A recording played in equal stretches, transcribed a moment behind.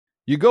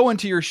You go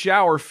into your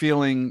shower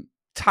feeling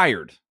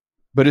tired,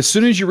 but as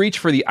soon as you reach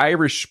for the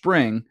Irish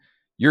Spring,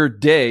 your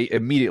day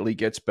immediately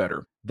gets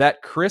better.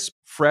 That crisp,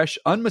 fresh,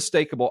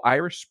 unmistakable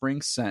Irish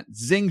Spring scent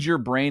zings your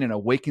brain and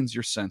awakens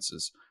your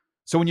senses.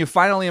 So when you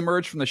finally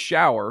emerge from the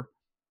shower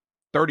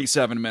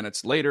 37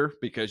 minutes later,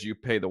 because you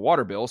pay the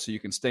water bill so you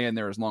can stay in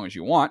there as long as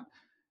you want,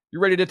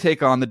 you're ready to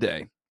take on the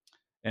day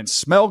and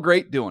smell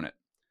great doing it.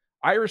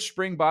 Irish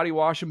Spring Body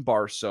Wash and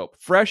Bar Soap.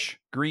 Fresh,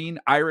 green,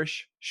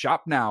 Irish.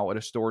 Shop now at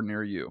a store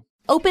near you.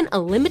 Open a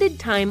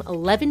limited-time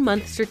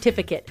 11-month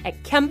certificate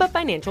at Kemba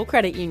Financial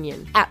Credit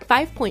Union. At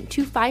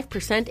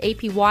 5.25%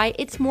 APY,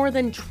 it's more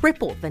than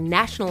triple the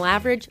national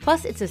average,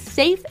 plus it's a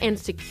safe and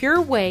secure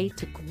way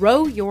to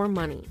grow your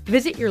money.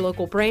 Visit your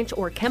local branch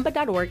or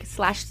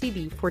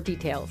kemba.org/CD for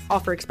details.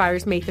 Offer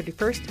expires May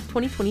 31st,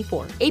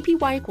 2024.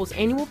 APY equals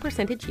annual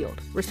percentage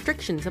yield.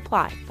 Restrictions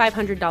apply.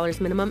 $500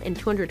 minimum and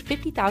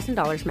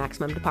 $250,000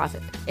 maximum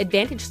deposit.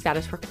 Advantage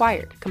status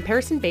required.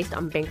 Comparison based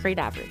on bank rate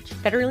average.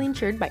 Federally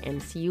insured by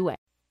NCUA.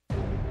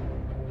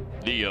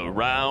 The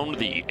Around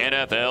the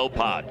NFL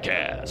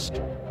podcast.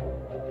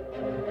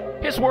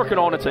 It's working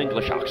on its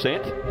English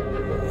accent.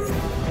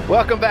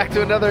 Welcome back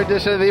to another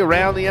edition of the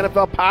Around the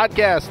NFL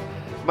podcast.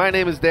 My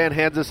name is Dan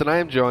Hansis, and I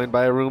am joined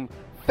by a room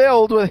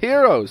filled with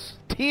heroes,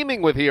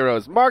 teaming with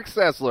heroes. Mark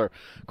Sessler,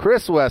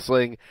 Chris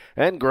Wessling,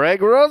 and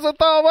Greg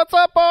Rosenthal. What's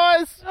up,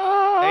 boys?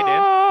 Hey,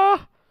 Dan.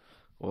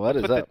 What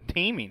is What's up? the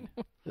teaming?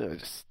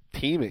 Just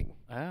teaming.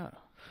 Oh.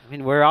 I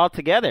mean, we're all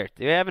together.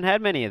 We haven't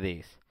had many of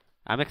these.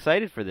 I'm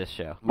excited for this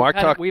show.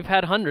 We've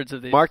had hundreds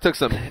of these. Mark took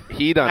some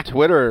heat on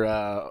Twitter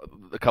a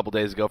couple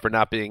days ago for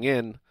not being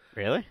in.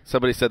 Really?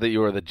 Somebody said that you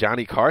were the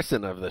Johnny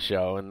Carson of the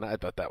show, and I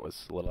thought that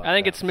was a little I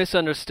think it's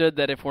misunderstood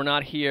that if we're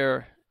not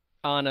here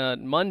on a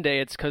Monday,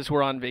 it's because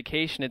we're on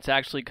vacation. It's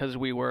actually because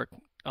we work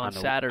on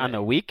Saturday. On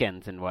the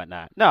weekends and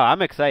whatnot. No,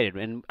 I'm excited.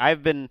 And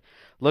I've been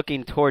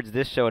looking towards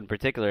this show in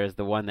particular as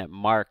the one that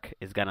Mark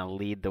is going to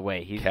lead the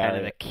way. He's kind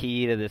of the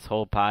key to this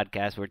whole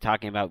podcast. We're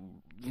talking about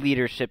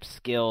leadership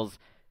skills.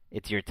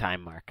 It's your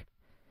time, Mark.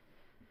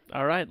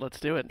 All right, let's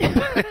do it.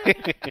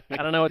 I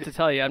don't know what to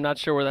tell you. I'm not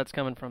sure where that's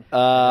coming from.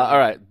 All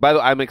right. By the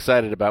way, I'm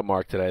excited about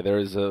Mark today. There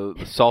is a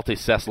salty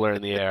Sessler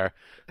in the air,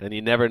 and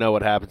you never know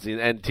what happens.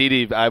 And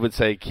TD, I would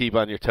say keep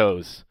on your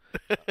toes.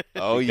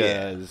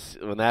 Because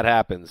when that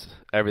happens,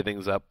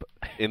 everything's up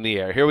in the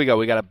air. Here we go.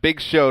 We got a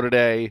big show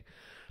today.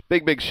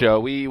 Big show.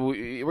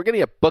 We're going to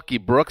get Bucky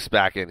Brooks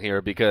back in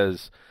here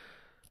because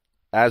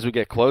as we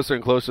get closer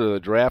and closer to the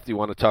draft, you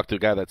want to talk to a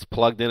guy that's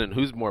plugged in, and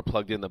who's more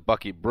plugged in than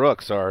Bucky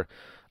Brooks, our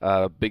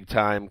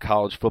big-time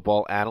college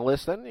football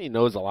analyst, and he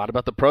knows a lot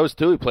about the pros,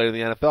 too. He played in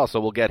the NFL, so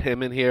we'll get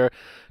him in here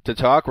to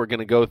talk. We're going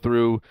to go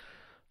through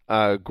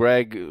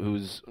Greg,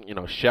 who's,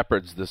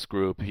 shepherds this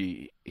group.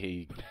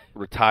 He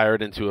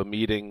retired into a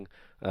meeting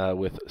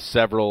with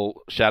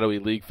several shadowy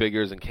league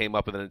figures and came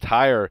up with an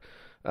entire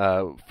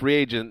free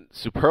agent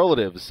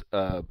superlatives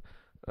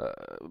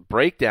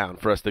breakdown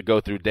for us to go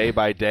through day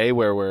by day,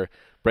 where we're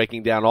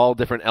breaking down all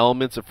different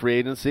elements of free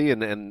agency,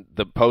 and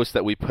the post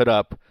that we put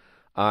up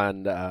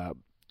on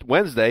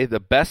Wednesday, the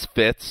best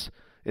fits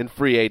in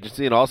free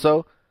agency, and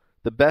also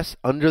the best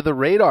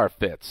under-the-radar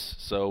fits.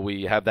 So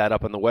we have that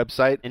up on the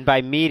website. And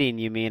by meeting,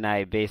 you mean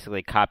I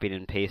basically copied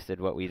and pasted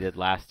what we did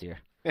last year.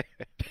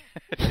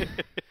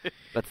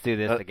 Let's do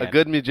this again. A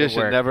good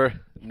magician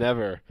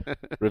never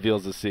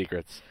reveals his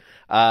secrets.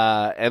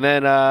 And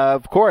then,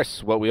 of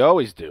course, what we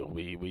always do,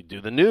 we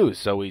do the news.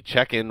 So we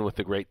check in with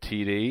the great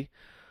TD.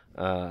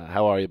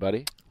 How are you,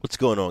 buddy? What's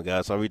going on,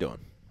 guys? How are we doing?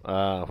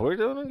 We're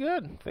doing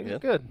good. Things are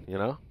good,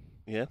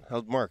 Yeah?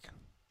 How's Mark?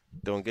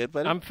 Doing good,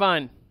 buddy? I'm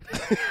fine.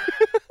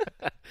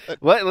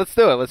 Let's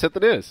do it. Let's hit the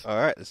news. All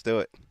right, let's do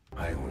it.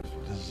 I was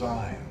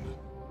designed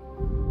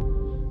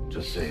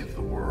to save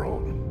the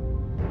world.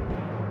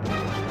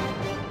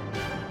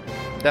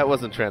 That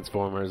wasn't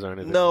Transformers or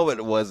anything. No,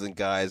 it wasn't,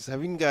 guys.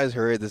 Have you guys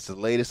heard this? The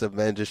latest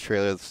Avengers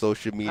trailer. The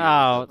social media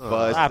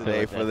buzz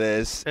today for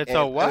this. It's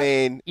a what? I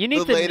mean,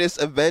 the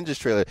latest Avengers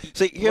trailer.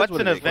 So here's What's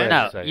an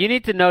Avengers? No, you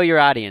need to know your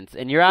audience,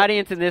 and your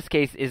audience in this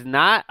case is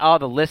not all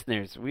the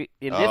listeners. In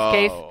this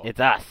case, it's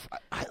us.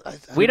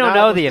 We don't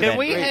know the Avengers. Can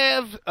we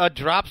have a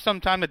drop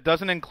sometime that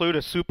doesn't include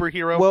a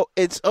superhero? Well,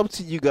 it's up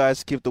to you guys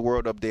to keep the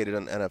world updated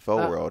on the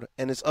NFL world,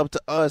 and it's up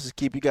to us to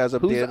keep you guys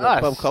updated on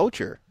pop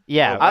culture.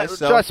 Yeah,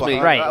 trust me.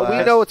 Right.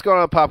 We know what's going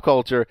on in pop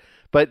culture,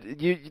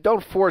 but you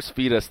don't force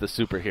feed us the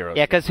superheroes.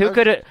 Yeah, because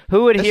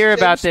who would hear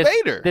about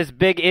this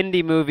big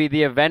indie movie,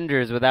 The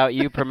Avengers, without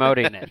you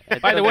promoting it?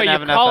 By the way,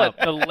 you call it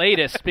the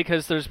latest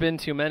because there's been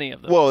too many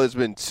of them. Well, there's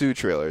been 2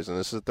 trailers, and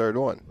this is the 3rd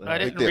one. I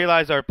didn't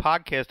realize our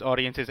podcast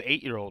audience is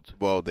 8-years-olds.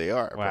 Well, they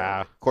are.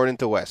 Wow. According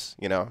to Wes,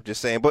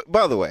 just saying. But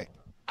by the way.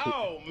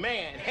 Oh,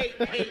 man. Hey.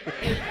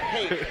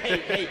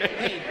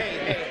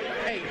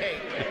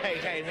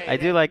 I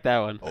do like that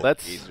one.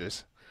 Let's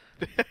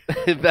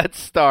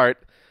start.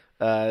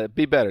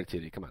 Be better,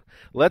 TD. Come on.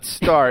 Let's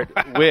start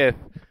with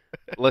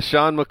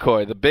LeSean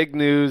McCoy. The big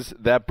news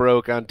that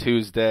broke on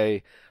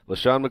Tuesday.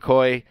 LeSean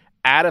McCoy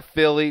out of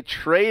Philly,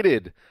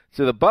 traded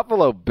to the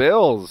Buffalo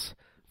Bills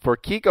for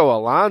Kiko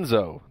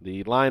Alonso,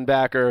 the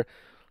linebacker,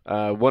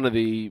 one of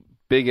the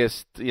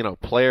biggest,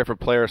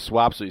 player-for-player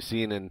swaps we've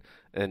seen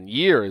in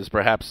years,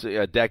 perhaps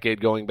a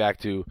decade going back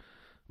to,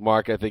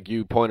 Mark, I think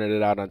you pointed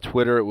it out on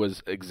Twitter. It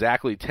was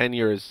exactly 10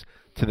 years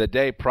to the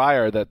day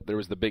prior that there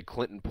was the big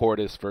Clinton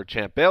Portis for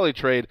Champ Bailey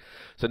trade.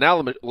 So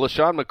now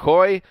LeSean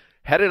McCoy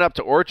headed up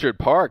to Orchard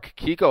Park.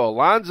 Kiko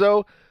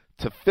Alonso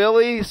to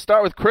Philly.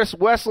 Start with Chris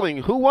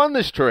Wessling. Who won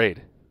this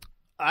trade?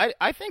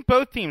 I think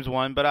both teams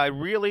won, but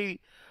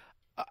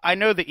I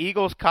know the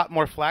Eagles caught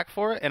more flack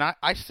for it, and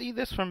I see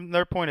this from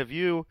their point of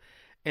view.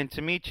 And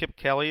to me, Chip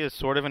Kelly is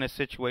sort of in a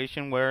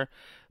situation where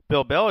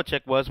Bill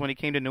Belichick was when he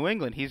came to New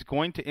England. He's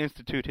going to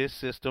institute his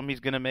system. He's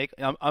going to make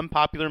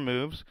unpopular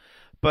moves.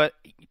 But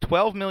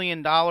 $12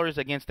 million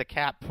against the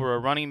cap for a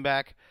running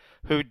back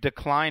who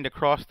declined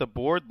across the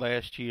board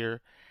last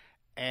year.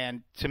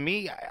 And to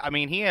me,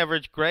 he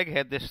averaged, Greg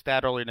had this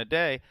stat earlier in the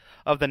day,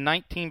 of the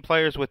 19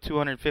 players with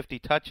 250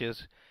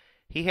 touches,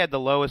 he had the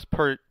lowest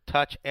per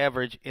touch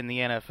average in the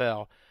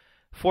NFL.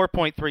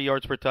 4.3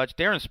 yards per touch.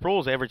 Darren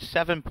Sproles averaged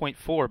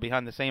 7.4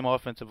 behind the same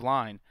offensive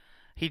line.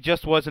 He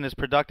just wasn't as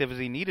productive as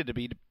he needed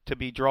to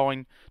be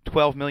drawing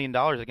 $12 million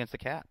against the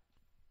cap.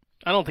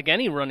 I don't think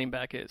any running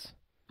back is.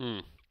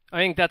 I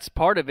think that's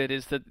part of it,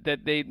 is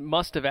that they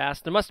must have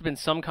asked. There must have been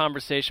some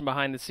conversation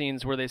behind the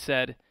scenes where they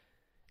said,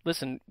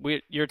 listen,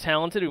 you're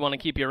talented, we want to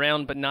keep you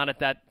around, but not at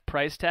that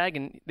price tag,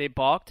 and they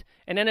balked.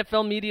 And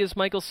NFL Media's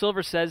Michael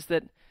Silver says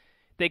that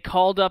they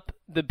called up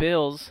the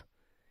Bills,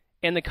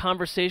 and the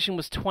conversation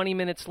was 20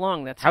 minutes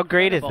long. That's how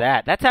incredible. Great is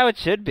that? That's how it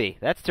should be.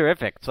 That's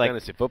terrific. It's like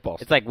fantasy football.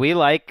 It's like, we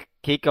like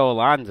Kiko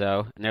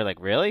Alonso, and they're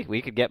like, really?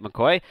 We could get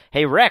McCoy?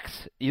 Hey,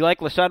 Rex, you like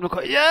LeSean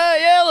McCoy?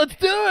 Yeah, let's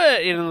do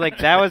it.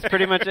 That was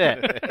pretty much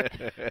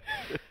it.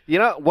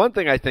 One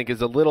thing I think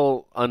is a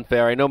little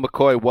unfair. I know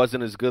McCoy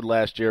wasn't as good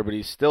last year, but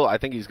I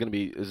think he's going to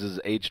be, is his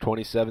age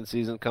 27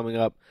 season coming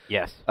up?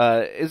 Yes.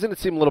 Isn't it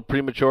seem a little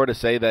premature to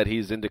say that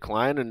he's in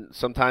decline? And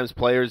sometimes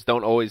players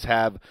don't always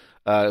have,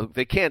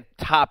 they can't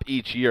top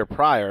each year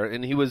prior.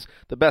 And he was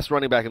the best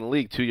running back in the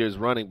league 2 years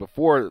running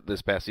before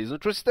this past season,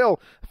 which was still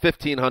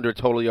 1,500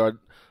 total yard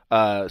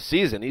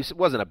season. He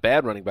wasn't a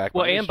bad running back.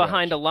 Well, and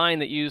behind a line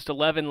that used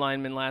 11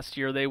 linemen last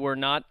year, they were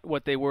not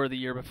what they were the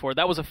year before.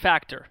 That was a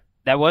factor.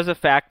 That was a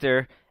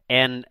factor,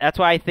 and that's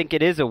why I think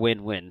it is a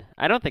win-win.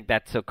 I don't think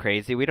that's so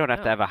crazy. We don't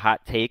have to have a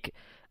hot take.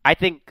 I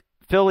think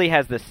Philly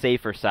has the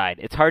safer side.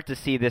 It's hard to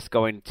see this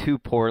going too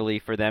poorly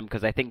for them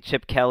because I think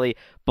Chip Kelly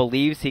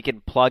believes he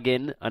can plug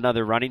in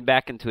another running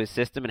back into his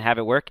system and have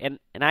it work, and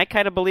I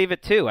kind of believe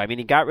it too.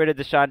 He got rid of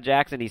Deshaun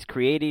Jackson. He's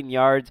creating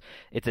yards.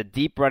 It's a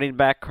deep running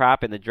back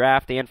crop in the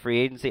draft and free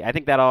agency. I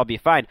think that'll all be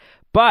fine.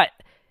 But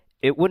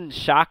it wouldn't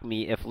shock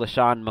me if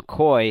LeSean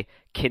McCoy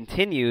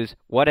continues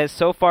what has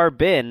so far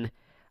been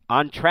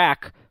on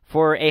track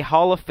for a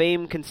Hall of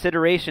Fame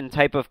consideration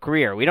type of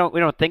career. We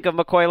don't think of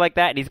McCoy like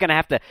that, and he's going to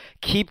have to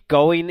keep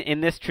going in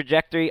this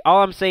trajectory.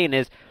 All I'm saying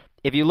is,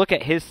 if you look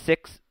at his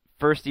 6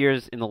 first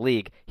years in the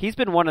league, he's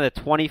been one of the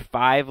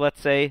 25,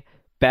 let's say,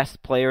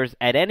 best players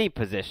at any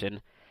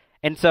position.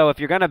 And so if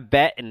you're going to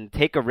bet and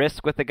take a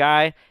risk with the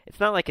guy, it's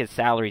not like his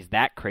salary's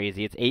that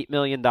crazy. It's $8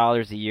 million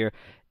a year.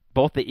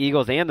 Both the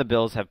Eagles and the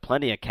Bills have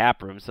plenty of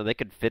cap room, so they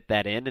could fit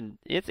that in. And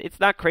it's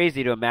not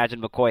crazy to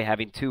imagine McCoy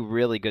having 2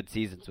 really good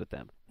seasons with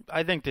them.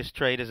 I think this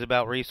trade is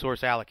about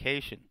resource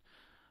allocation.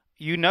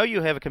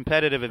 You have a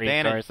competitive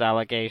advantage. Resource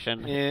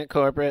allocation. Yeah,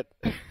 corporate.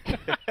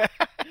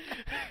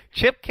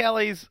 Chip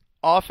Kelly's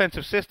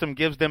offensive system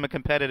gives them a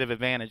competitive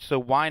advantage, so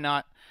why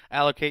not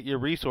allocate your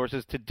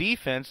resources to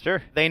defense?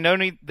 Sure. They know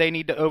they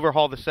need to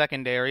overhaul the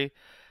secondary.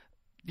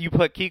 You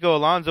put Kiko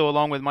Alonso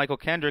along with Michael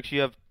Kendricks,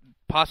 you have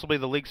possibly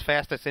the league's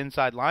fastest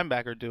inside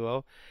linebacker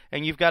duo,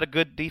 and you've got a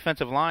good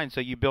defensive line,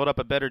 so you build up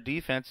a better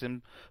defense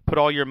and put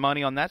all your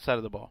money on that side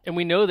of the ball. And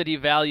we know that he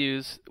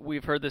values,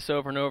 we've heard this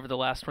over and over the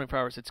last 24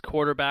 hours, it's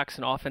quarterbacks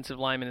and offensive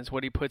linemen is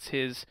what he puts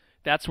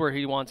that's where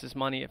he wants his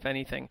money, if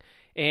anything.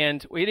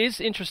 And it is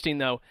interesting,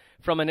 though,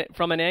 from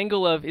an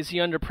angle of, is he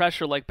under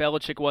pressure like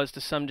Belichick was to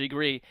some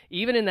degree?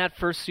 Even in that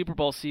first Super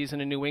Bowl season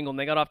in New England,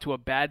 they got off to a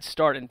bad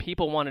start, and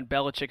people wanted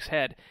Belichick's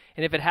head.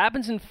 And if it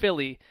happens in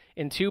Philly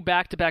in 2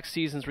 back-to-back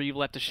seasons where you've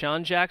let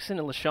Deshaun Jackson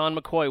and LeSean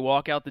McCoy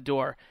walk out the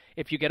door,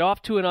 if you get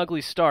off to an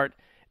ugly start,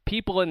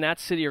 people in that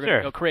city are going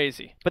to go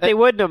crazy. But they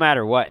would no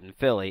matter what in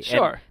Philly.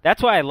 Sure. And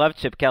that's why I love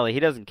Chip Kelly.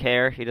 He doesn't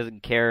care. He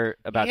doesn't care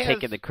about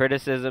taking the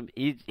criticism.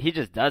 He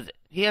just does it.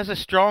 He has a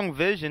strong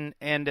vision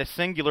and a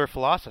singular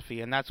philosophy,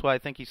 and that's why I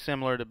think he's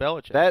similar to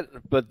Belichick.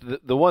 But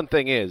the one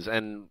thing is,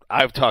 and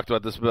I've talked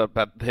about this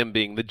about him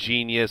being the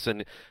genius,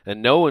 and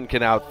no one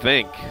can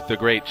outthink the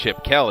great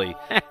Chip Kelly.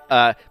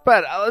 But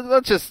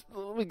let's just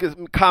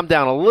calm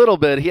down a little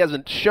bit. He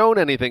hasn't shown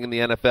anything in the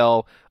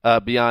NFL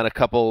beyond a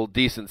couple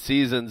decent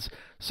seasons.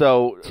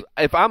 So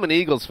if I'm an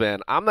Eagles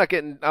fan, I'm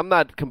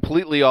not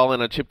completely all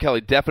in on Chip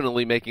Kelly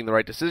definitely making the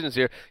right decisions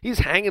here. He's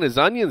hanging his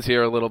onions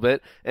here a little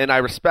bit, and I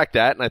respect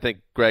that, and I think,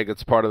 Greg,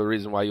 that's part of the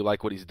reason why you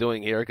like what he's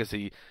doing here, because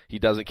he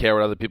doesn't care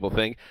what other people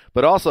think.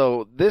 But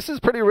also, this is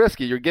pretty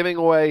risky. You're giving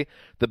away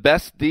the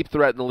best deep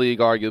threat in the league,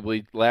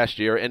 arguably, last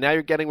year, and now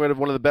you're getting rid of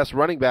one of the best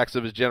running backs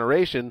of his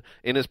generation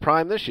in his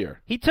prime this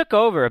year. He took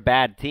over a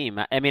bad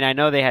team. I mean, I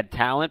know they had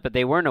talent, but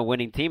they weren't a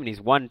winning team, and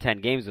he's won 10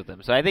 games with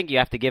them. So I think you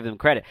have to give them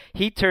credit.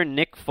 He turned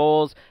Nick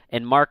Foles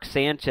and Mark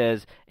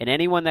Sanchez and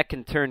anyone that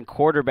can turn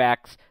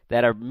quarterbacks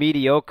that are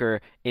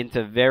mediocre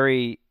into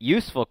very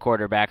useful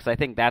quarterbacks. I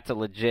think that's a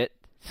legit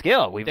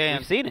skill. We've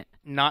seen it.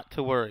 Not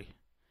to worry.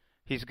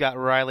 He's got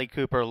Riley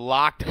Cooper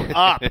locked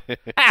up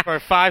for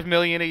 $5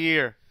 million a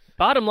year.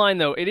 Bottom line,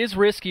 though, it is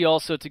risky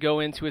also to go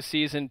into a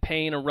season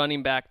paying a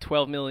running back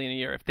 $12 million a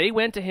year. If they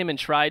went to him and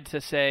tried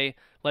to say,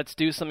 let's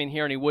do something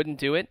here, and he wouldn't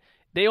do it,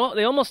 they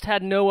almost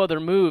had no other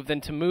move than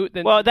to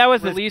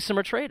release him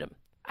or trade him.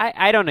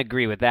 I don't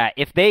agree with that.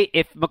 If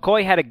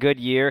McCoy had a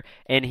good year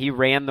and he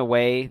ran the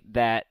way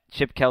that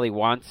Chip Kelly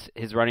wants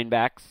his running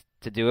backs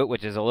to do it,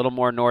 which is a little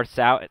more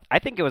north-south, I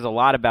think it was a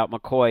lot about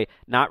McCoy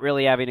not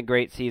really having a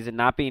great season,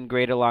 not being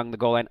great along the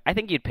goal line. I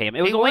think you'd pay him.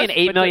 It was only an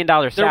 $8 million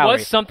salary. There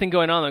was something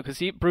going on, though,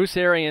 because Bruce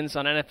Arians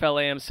on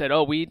NFL AM said,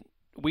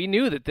 we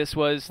knew that there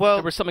was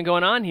something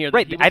going on here, that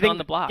right, he was on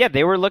the block. Yeah,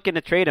 they were looking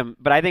to trade him,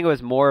 but I think it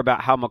was more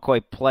about how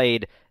McCoy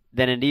played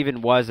than it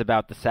even was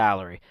about the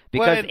salary.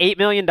 Because $8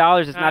 million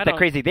is not that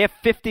crazy. They have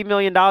 $50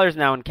 million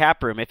now in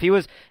cap room. If he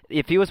was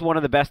one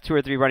of the best 2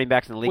 or 3 running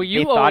backs in the league,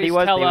 you always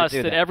tell us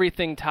that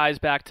everything ties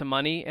back to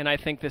money, and I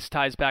think this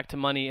ties back to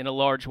money in a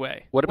large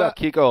way. What about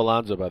Kiko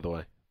Alonso, by the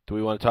way? Do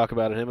we want to talk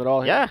about him at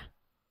all here?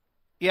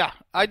 Yeah,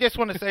 I just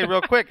want to say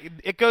real quick,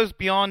 it goes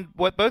beyond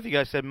what both of you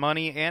guys said,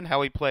 money and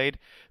how he played,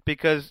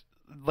 because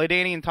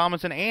LaDainian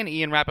Tomlinson and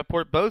Ian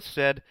Rappaport both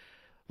said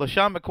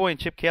LeSean McCoy and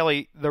Chip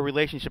Kelly, the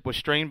relationship was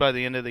strained by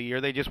the end of the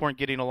year. They just weren't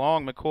getting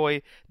along.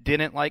 McCoy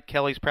didn't like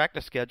Kelly's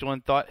practice schedule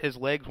and thought his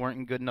legs weren't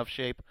in good enough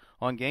shape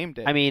on game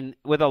day. I mean,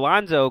 with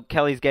Alonso,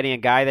 Kelly's getting a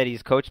guy that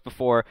he's coached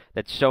before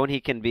that's shown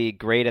he can be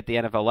great at the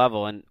NFL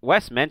level. And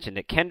Wes mentioned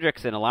it.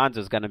 Kendricks and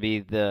Alonso is going to be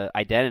the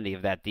identity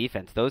of that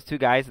defense. Those two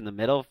guys in the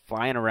middle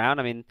flying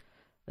around, I mean,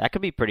 that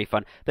could be pretty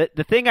fun. The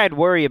thing I'd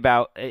worry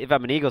about if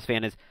I'm an Eagles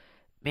fan is,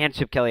 man,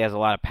 Chip Kelly has a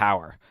lot of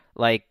power.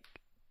 Like,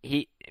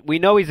 we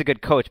know he's a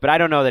good coach, but I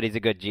don't know that he's a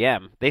good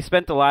GM. They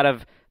spent a lot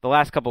of the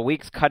last couple of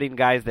weeks cutting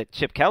guys that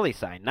Chip Kelly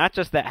signed, not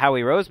just that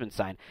Howie Roseman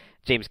signed.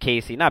 James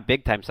Casey, not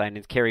big-time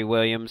signings. Kerry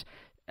Williams,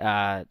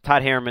 Todd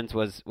Herman's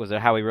was a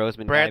Howie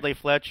Roseman Bradley guy.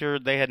 Fletcher,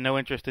 they had no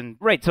interest in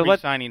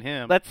signing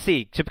him. Let's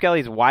see. Chip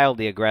Kelly's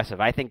wildly aggressive.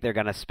 I think they're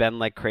going to spend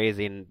like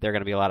crazy, and they're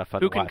going to be a lot of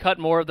fun to watch. Who can cut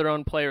more of their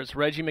own players,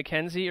 Reggie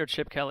McKenzie or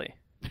Chip Kelly?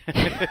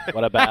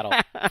 What a battle.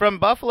 From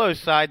Buffalo's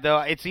side, though,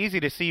 it's easy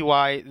to see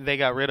why they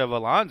got rid of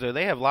Alonso.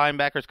 They have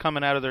linebackers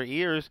coming out of their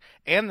ears,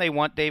 and they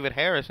want David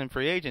Harris in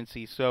free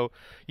agency. So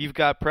you've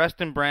got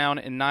Preston Brown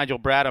and Nigel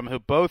Bradham, who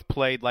both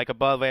played like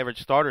above-average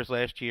starters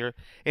last year.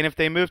 And if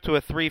they move to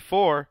a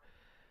 3-4,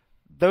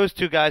 those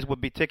two guys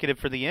would be ticketed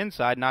for the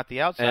inside, not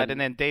the outside.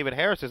 And then David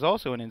Harris is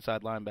also an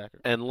inside linebacker.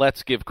 And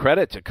let's give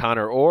credit to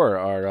Connor Orr,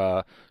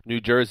 our New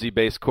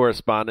Jersey-based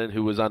correspondent,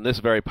 who was on this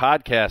very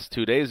podcast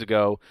 2 days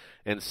ago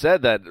and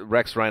said that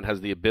Rex Ryan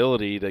has the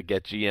ability to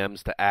get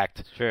GMs to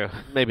act,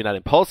 maybe not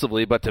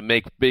impulsively, but to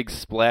make big,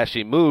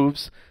 splashy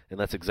moves. And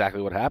that's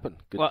exactly what happened.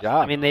 Good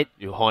job, I mean,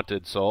 you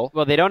haunted soul.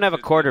 Well, they don't have a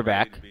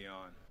quarterback.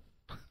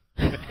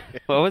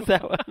 What was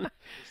that one?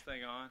 This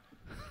thing on?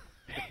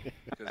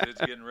 Because it's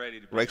getting ready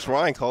to be Rex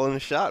Ryan calling the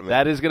shot, man.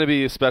 That is going to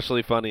be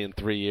especially funny in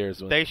 3 years.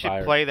 When they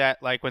should play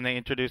that like when they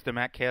introduced the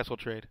Matt Castle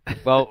trade.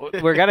 Well,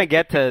 we're going to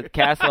get to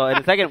Castle in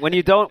a second. When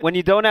you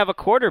don't have a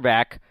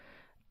quarterback,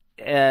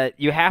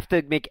 you have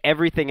to make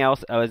everything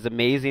else as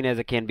amazing as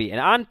it can be.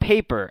 And on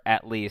paper,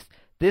 at least,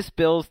 this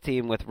Bills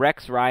team with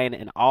Rex Ryan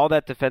and all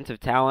that defensive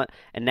talent,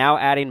 and now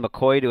adding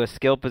McCoy to a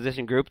skill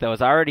position group that was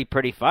already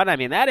pretty fun. I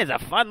mean, that is a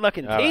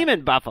fun-looking team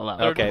in Buffalo.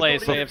 Third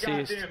place,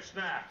 AFC East.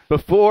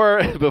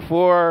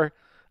 Before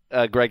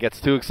Greg gets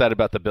too excited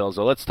about the Bills,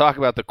 so let's talk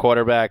about the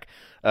quarterback.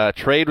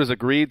 Trade was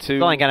agreed to.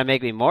 It's only going to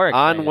make me more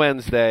excited. On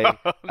Wednesday.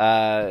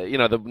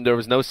 There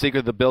was no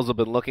secret the Bills have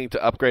been looking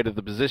to upgrade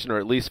the position or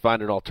at least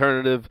find an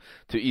alternative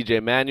to E.J.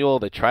 Manuel.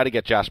 They tried to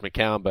get Josh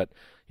McCown, but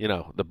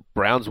the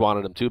Browns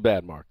wanted him too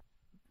bad, Mark.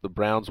 The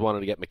Browns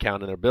wanted to get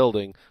McCown in their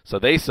building, so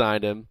they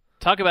signed him.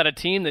 Talk about a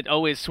team that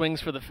always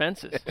swings for the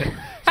fences.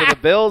 So the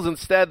Bills,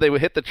 instead, they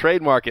would hit the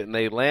trade market, and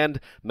they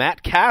land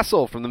Matt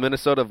Castle from the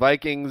Minnesota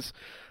Vikings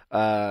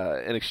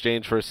in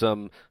exchange for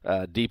some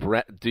deep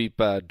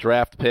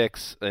draft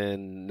picks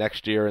in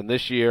next year and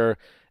this year.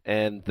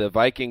 And the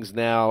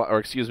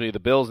the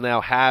Bills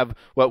now have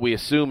what we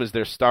assume is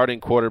their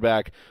starting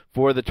quarterback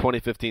for the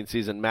 2015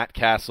 season. Matt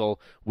Castle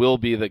will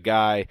be the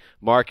guy.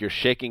 Mark, you're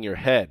shaking your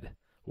head.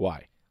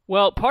 Why?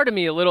 Well, part of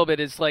me a little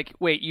bit is like,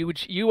 wait,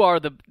 you are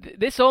the.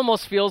 This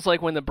almost feels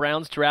like when the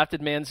Browns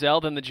drafted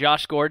Manziel, then the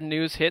Josh Gordon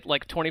news hit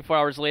like 24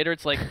 hours later.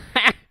 It's like,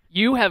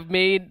 You have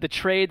made the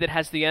trade that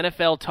has the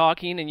NFL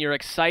talking, and you're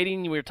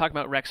exciting. We were talking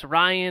about Rex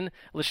Ryan,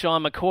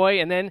 LeSean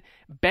McCoy, and then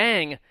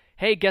bang,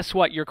 hey, guess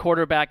what? Your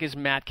quarterback is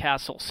Matt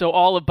Castle. So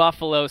all of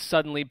Buffalo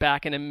suddenly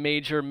back in a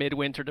major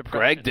midwinter depression.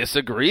 Greg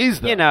disagrees,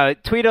 though. You know,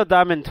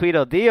 Tweedledum and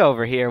Tweedledee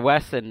over here,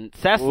 Wes and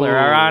Sessler,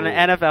 are on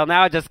NFL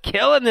Now just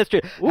killing this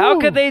trade. How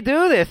could they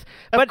do this?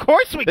 But of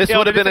course we this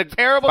killed would have it. been a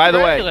terrible By the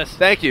miraculous. way,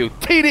 thank you.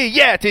 TD,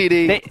 yeah,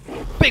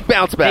 TD. Big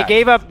bounce back. They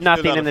gave up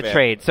nothing in the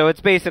trade, so it's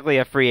basically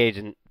a free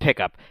agent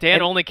pickup.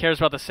 Dan only cares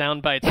about the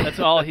sound bites. That's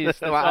all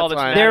that's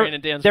mattering in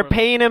Dan's They're world.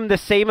 paying him the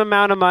same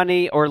amount of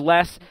money or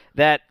less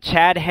that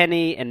Chad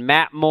Henne and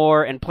Matt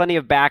Moore and plenty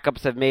of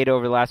backups have made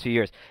over the last few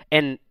years.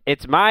 And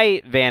it's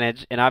my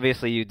vantage, and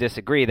obviously you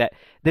disagree, that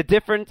the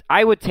difference,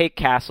 I would take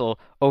Castle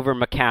over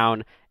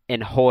McCown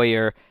and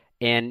Hoyer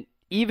and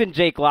even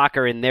Jake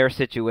Locker in their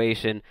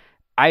situation.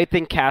 I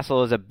think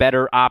Castle is a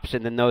better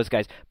option than those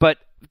guys. But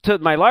to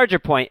my larger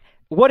point,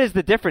 what is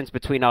the difference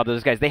between all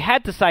those guys? They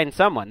had to sign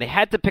someone. They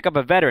had to pick up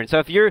a veteran. So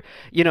if you're,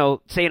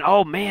 saying,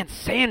 oh, man,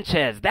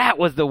 Sanchez, that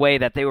was the way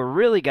that they were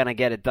really going to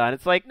get it done.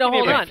 It's like, no,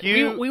 hold on.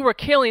 We were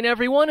killing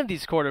every one of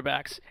these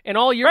quarterbacks. And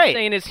all you're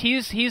saying is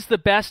he's the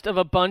best of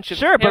a bunch of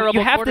terrible but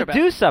you have to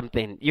do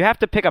something. You have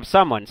to pick up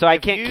someone. So I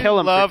can't kill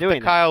him for doing that. If you love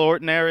the Kyle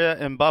Orton area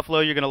in Buffalo,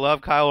 you're going to love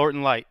Kyle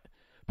Orton light.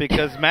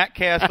 Because Matt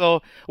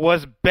Castle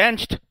was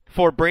benched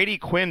for Brady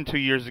Quinn 2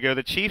 years ago.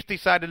 The Chiefs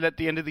decided at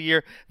the end of the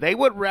year they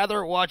would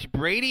rather watch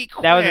Brady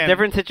Quinn. That was a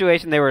different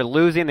situation. They were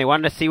losing. They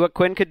wanted to see what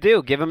Quinn could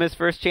do. Give him his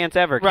first chance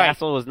ever. Right.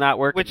 Castle was not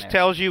working Which there.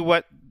 tells you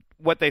what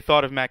they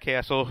thought of Matt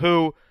Castle,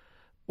 who,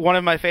 one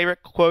of my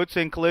favorite quotes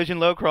in Collision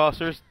Low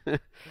Crossers,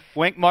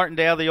 Wink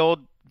Martindale, the old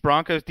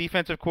Broncos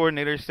defensive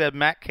coordinator, said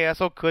Matt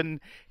Castle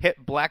couldn't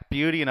hit Black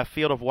Beauty in a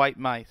field of white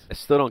mice. I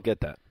still don't get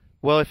that.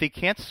 Well, if he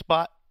can't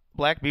spot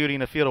Black Beauty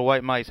in a field of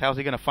white mice, how's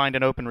he going to find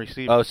an open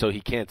receiver? Oh, so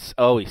he can't.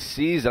 Oh, he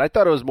sees it. I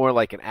thought it was more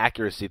like an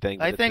accuracy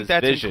thing. I think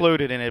that's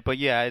included in it, but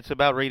yeah, it's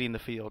about reading the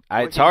field.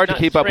 It's hard to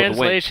keep up with Wink.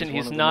 Translation,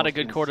 he's not a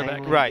good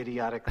quarterback. Right.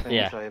 Idiotic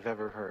things I've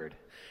ever heard.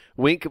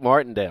 Wink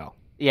Martindale.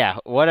 Yeah,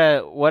 what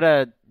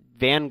a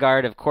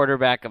vanguard of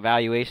quarterback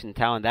evaluation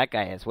talent that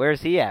guy is. Where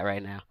is he at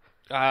right now?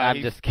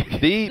 I'm just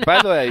kidding.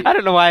 By the way, I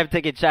don't know why I'm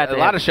taking shots. A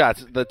lot of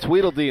shots. The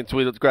Tweedledee and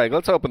Tweedledee. Greg,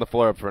 let's open the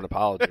floor up for an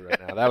apology right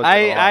now. That was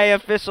I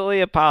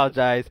officially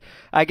apologize.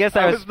 I guess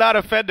I was not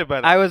offended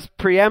by that. I was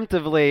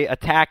preemptively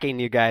attacking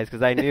you guys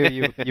because I knew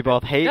you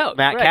both hate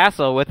Matt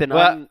Castle with an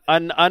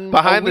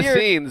behind the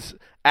scenes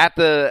at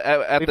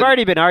We've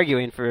already been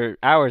arguing for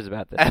hours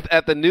about this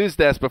at the news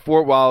desk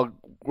before while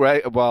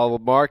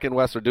Mark and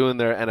Wes were doing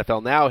their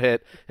NFL Now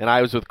hit, and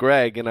I was with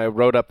Greg and I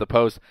wrote up the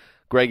post.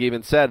 Greg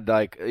even said,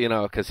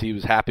 because he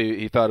was happy,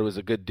 he thought it was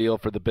a good deal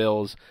for the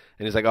Bills,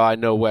 and he's like, oh, I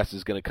know Wes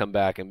is going to come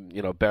back and,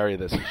 bury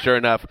this. And sure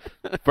enough,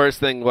 first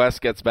thing Wes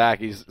gets back,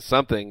 he's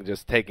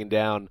just taking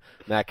down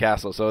Matt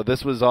Castle. So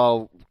this was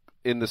all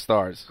in the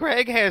stars.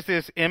 Greg has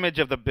this image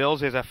of the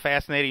Bills as a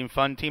fascinating,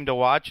 fun team to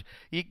watch.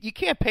 You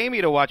can't pay me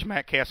to watch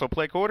Matt Castle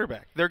play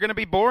quarterback. They're going to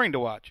be boring to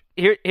watch.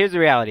 Here's the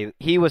reality.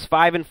 He was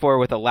 5-4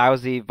 with a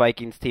lousy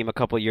Vikings team a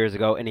couple years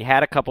ago, and he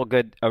had a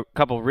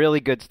couple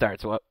really good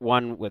starts.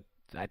 One with,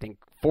 I think,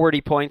 40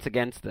 points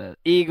against the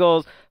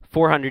Eagles,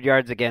 400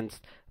 yards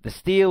against the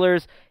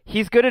Steelers.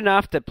 He's good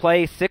enough to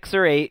play 6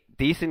 or 8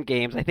 decent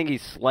games. I think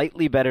he's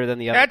slightly better than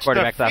the other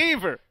quarterbacks. That's the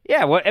fever.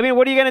 Yeah, what are you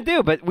going to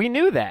do? But we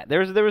knew that. There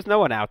was no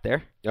one out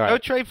there. All right. Go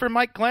trade for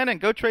Mike Glennon.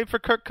 Go trade for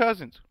Kirk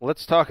Cousins.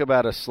 Let's talk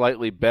about a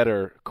slightly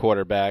better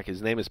quarterback.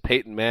 His name is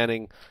Peyton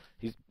Manning.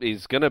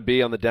 He's going to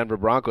be on the Denver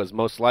Broncos,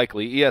 most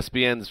likely.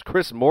 ESPN's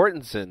Chris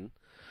Mortensen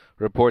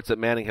reports that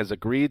Manning has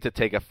agreed to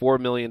take a $4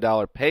 million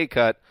pay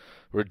cut,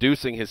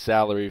 reducing his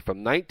salary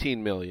from $19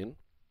 million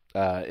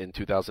in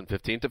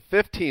 2015 to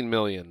 $15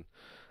 million,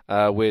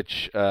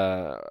 which,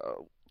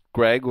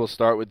 Greg, we'll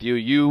start with you.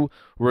 You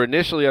were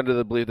initially under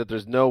the belief that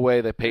there's no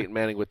way that Peyton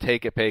Manning would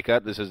take a pay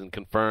cut. This isn't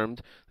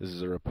confirmed. This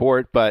is a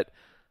report, but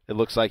it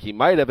looks like he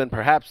might have, and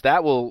perhaps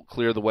that will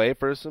clear the way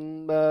for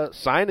some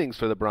signings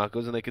for the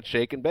Broncos, and they could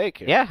shake and bake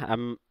here.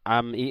 Yeah,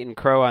 I'm eating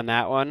crow on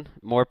that one.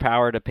 More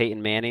power to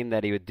Peyton Manning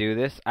that he would do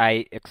this.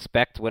 I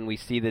expect when we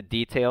see the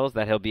details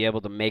that he'll be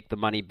able to make the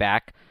money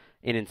back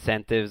in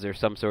incentives or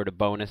some sort of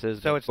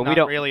bonuses. So it's but not we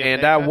don't, really a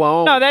and pay I cut?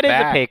 won't. No, that is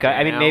back a pay cut.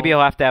 I mean, now. maybe he'll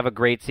have to have a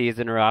great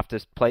season or he'll have to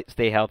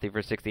stay healthy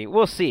for 16.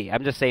 We'll see.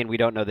 I'm just saying we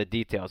don't know the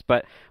details.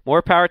 But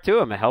more power to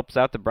him. It helps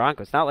out the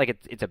Broncos. It's not like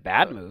it's a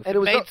bad move. And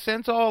it made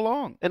sense all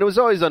along. And it was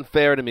always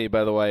unfair to me,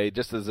 by the way,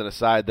 just as an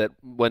aside, that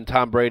when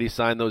Tom Brady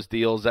signed those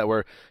deals that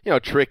were,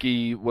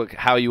 tricky,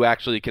 how you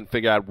actually can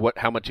figure out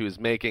how much he was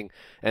making,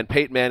 and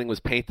Peyton Manning was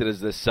painted as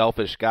this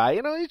selfish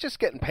guy. He's just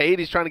getting paid.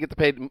 He's trying to get the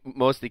paid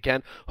most he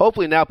can.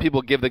 Hopefully now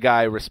people give the guy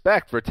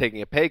respect for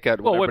taking a pay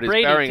cut. Well, what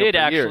Brady did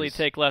actually years.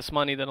 take less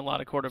money than a lot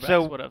of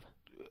quarterbacks would have.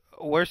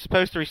 we're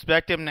supposed to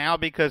respect him now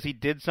because he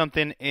did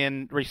something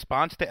in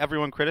response to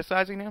everyone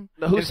criticizing him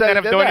instead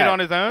of doing it on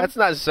his own. That's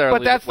not necessarily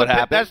what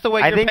happened. That's the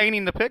way you're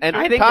painting the picture.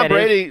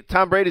 And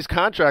Tom Brady's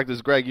contract,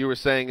 as Greg, you were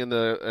saying in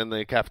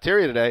the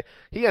cafeteria today,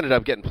 he ended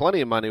up getting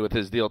plenty of money with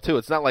his deal too.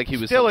 It's not like he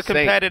was still a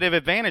competitive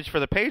advantage for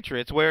the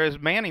Patriots, whereas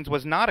Manning's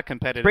was not a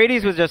competitive.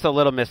 Brady's was just a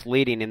little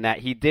misleading in that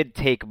he did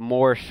take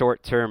more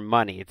short-term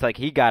money. It's like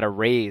he got a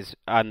raise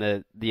on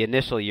the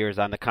initial years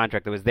on the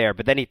contract that was there,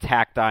 but then he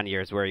tacked on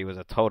years where he was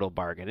a total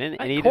bargain. And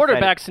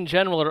quarterbacks in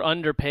general are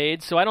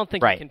underpaid, so I don't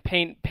think you can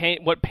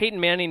paint what Peyton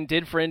Manning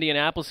did for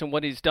Indianapolis and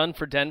what he's done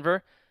for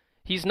Denver.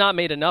 He's not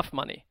made enough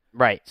money.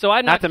 Right. So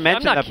I'm not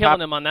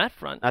killing him on that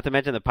front. Not to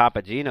mention the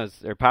Papa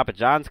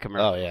John's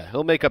commercials. Oh yeah,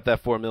 he'll make up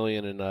that $4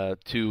 million in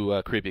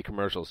 2 creepy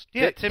commercials.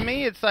 Yeah, to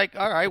me it's like,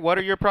 all right, what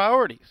are your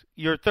priorities?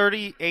 You're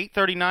 38,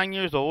 39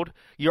 years old.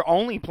 You're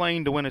only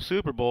playing to win a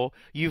Super Bowl.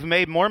 You've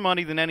made more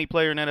money than any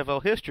player in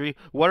NFL history.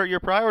 What are your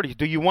priorities?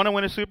 Do you want to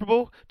win a Super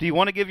Bowl? Do you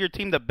want to give your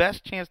team the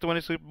best chance to win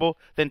a Super Bowl?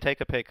 Then take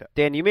a pay cut.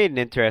 Dan, you made an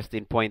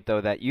interesting point though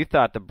that you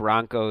thought the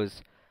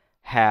Broncos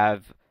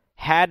have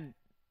had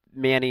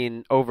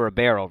Manning over a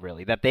barrel,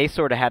 really, that they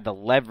sort of had the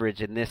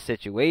leverage in this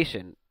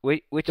situation,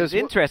 which is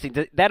interesting.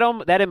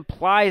 That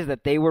implies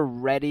that they were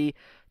ready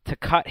to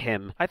cut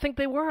him. I think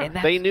they were. And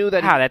they knew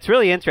that. That's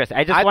really interesting.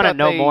 I just want to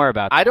know more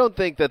about that. I don't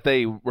think that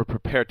they were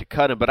prepared to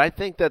cut him, but I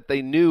think that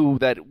they knew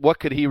that what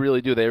could he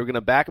really do. They were going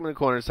to back him in the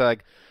corner and say,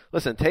 like,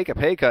 listen, take a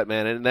pay cut,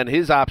 man. And then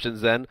his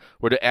options then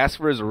were to ask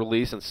for his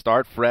release and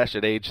start fresh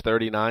at age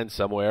 39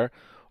 somewhere,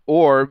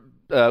 or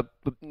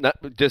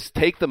just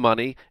take the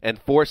money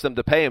and force them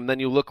to pay him. Then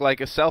you look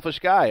like a selfish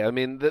guy. I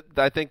mean,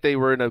 I think they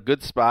were in a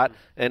good spot,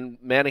 and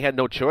Manning had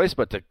no choice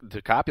but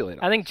to copulate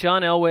him. I think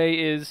John Elway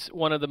is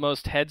one of the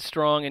most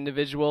headstrong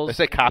individuals. I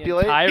say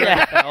copulate? In the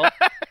entire NFL.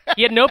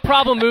 He had no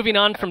problem moving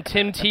on from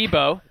Tim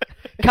Tebow.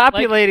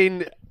 Copulating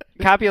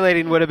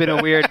would have been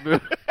a weird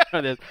move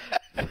on this.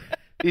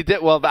 He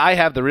did well. I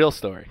have the real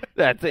story.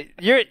 That's it.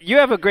 You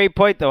have a great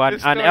point though on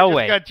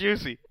Elway. Just got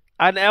juicy.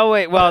 On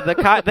Elway, well, the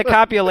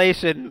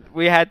copulation,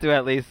 we had to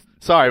at least.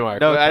 Sorry,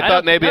 Mark. I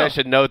thought maybe I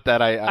should note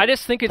that I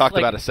just think it's talked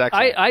like, about a sex.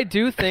 I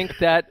do think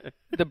that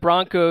the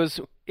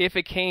Broncos, if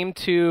it came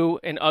to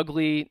an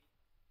ugly,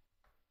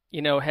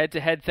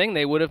 head-to-head thing,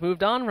 they would have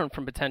moved on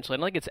from potentially. I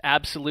don't think it's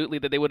absolutely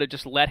that they would have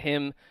just let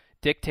him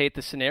dictate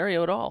the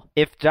scenario at all.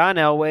 If John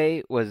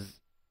Elway was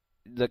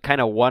the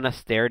kind of won a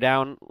stare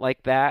down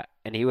like that,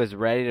 and he was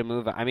ready to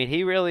move on. I mean,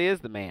 he really is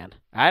the man.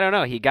 I don't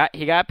know. He got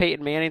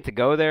Peyton Manning to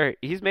go there.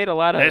 He's made a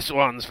lot of this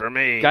one's for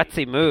me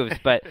gutsy moves,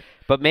 but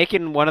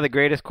making one of the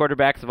greatest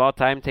quarterbacks of all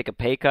time take a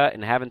pay cut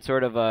and having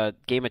sort of a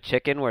game of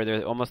chicken where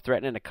they're almost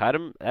threatening to cut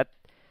him, that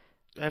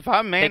if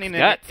I'm Manning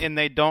and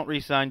they don't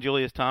re-sign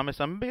Julius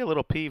Thomas, I'm gonna be a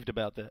little peeved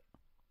about that.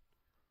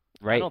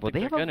 Right. I don't think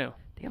they're gonna.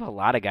 They have a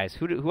lot of guys.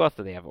 Who else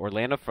do they have?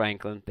 Orlando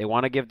Franklin. They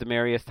want to give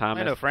Demaryius Thomas.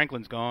 Orlando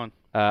Franklin's gone.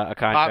 A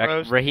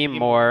contract. Raheem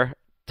Moore.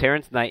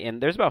 Terrence Knight,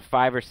 and there's about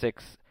 5 or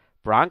 6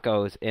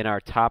 Broncos in our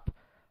top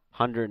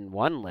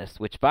 101 list,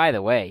 which, by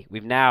the way,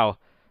 we've now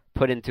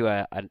put into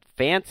a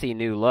fancy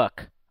new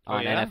look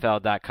on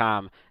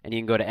NFL.com, and you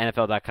can go to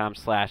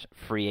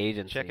NFL.com/free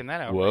agency. Checking that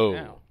out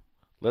right now.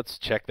 Let's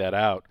check that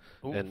out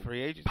and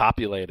free agency.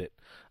 Populate it.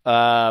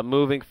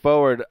 Moving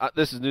forward,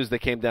 this is news that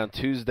came down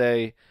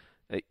Tuesday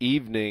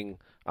evening.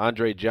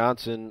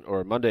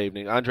 Monday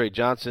evening, Andre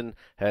Johnson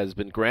has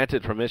been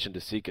granted permission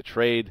to seek a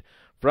trade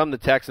from the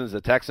Texans.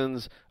 The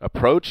Texans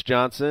approached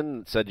Johnson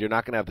and said, you're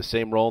not going to have the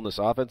same role in this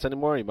offense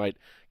anymore. You might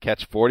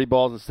catch 40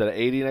 balls instead of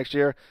 80 next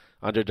year.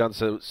 Andre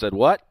Johnson said,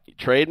 what?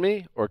 Trade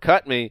me or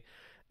cut me?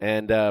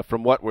 And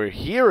from what we're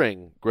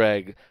hearing,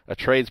 Greg, a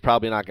trade's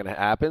probably not going to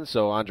happen.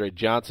 So Andre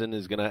Johnson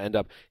is going to end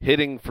up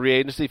hitting free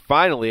agency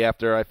finally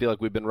after I feel like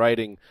we've been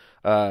writing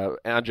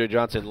Andre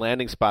Johnson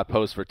landing spot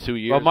posts for 2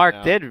 years. Well, Mark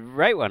now. did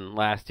write one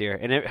last year,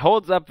 and it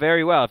holds up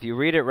very well. If you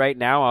read it right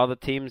now, all the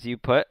teams you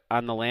put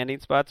on the landing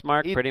spots,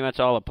 Mark, pretty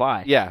much all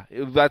apply. Yeah,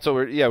 that's what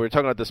we were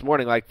talking about this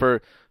morning. Like for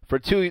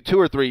 2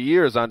 or 3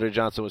 years, Andre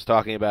Johnson was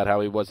talking about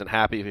how he wasn't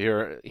happy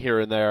here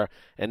and there,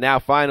 and now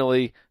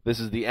finally, this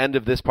is the end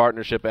of this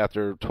partnership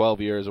after 12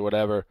 years or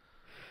whatever.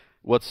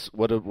 What's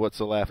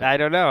the laugh? I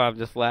don't know. I'm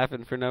just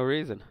laughing for no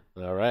reason.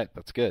 All right,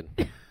 that's good.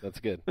 That's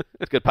good. It's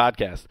a good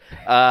podcast.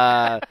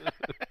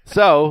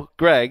 So,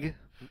 Greg,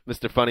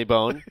 Mr. Funny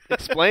Bone,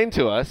 explain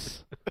to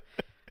us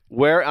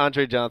where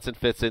Andre Johnson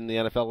fits in the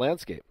NFL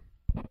landscape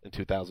in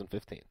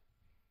 2015.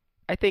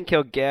 I think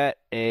he'll get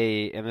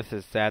and this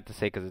is sad to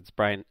say because it's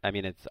Brian. I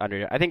mean, it's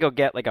Andre. I think he'll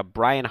get like a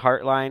Brian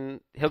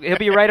Hartline. He'll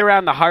be right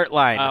around the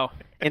Hartline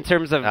in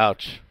terms of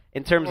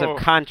in terms of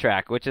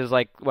contract, which is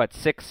like what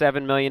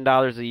 $6-7 million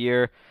a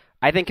year.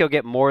 I think he'll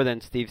get more than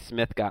Steve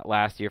Smith got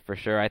last year for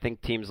sure. I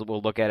think teams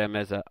will look at him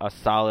as a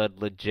solid,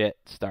 legit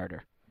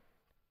starter.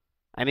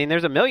 I mean,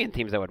 there's a million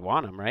teams that would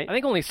want him, right? I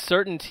think only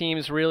certain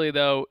teams really,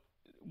 though,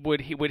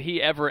 would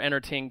he ever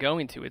entertain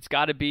going to. It's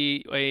got to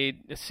be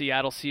a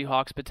Seattle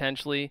Seahawks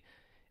potentially,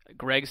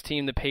 Greg's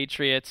team, the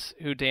Patriots,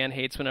 who Dan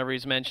hates whenever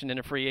he's mentioned in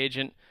a free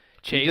agent.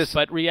 Chase,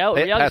 but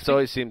reality. Pats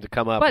always seem to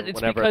come up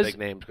whenever a big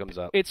name comes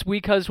up. It's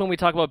because when we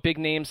talk about big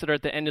names that are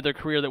at the end of their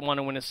career that want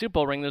to win a Super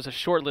Bowl ring, there's a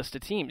short list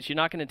of teams. You're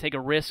not going to take a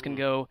risk and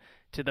go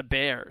to the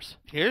Bears.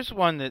 Here's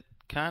one that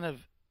kind of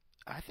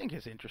I think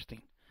is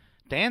interesting.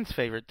 Dan's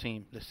favorite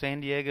team, the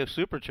San Diego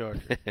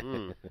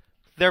Superchargers.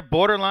 They're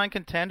borderline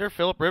contender.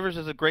 Phillip Rivers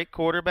is a great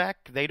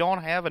quarterback. They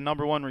don't have a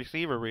number one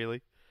receiver,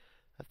 really.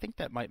 I think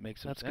that might make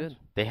some sense. That's good.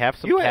 They have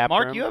some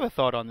Mark, room. you have a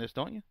thought on this,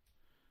 don't you?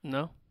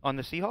 No. On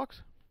the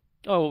Seahawks?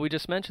 Oh, well, we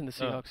just mentioned the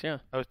Seahawks, yeah.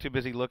 I was too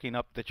busy looking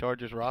up the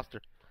Chargers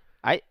roster.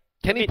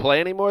 Can he play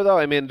anymore, though?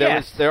 I mean,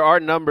 there are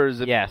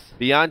numbers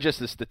beyond just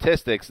the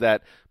statistics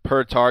that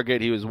per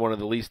target he was one of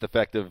the least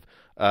effective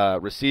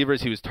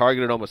receivers. He was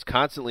targeted almost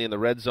constantly in the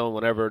red zone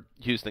whenever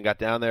Houston got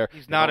down there.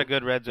 He's not a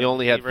good red zone He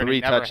only had receiver,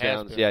 3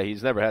 touchdowns. Yeah,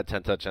 he's never had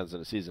 10 touchdowns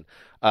in a season.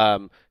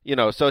 So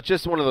it's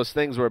just one of those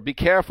things where be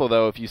careful,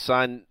 though, if you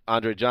sign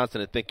Andre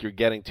Johnson and think you're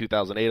getting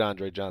 2008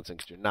 Andre Johnson,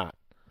 because you're not.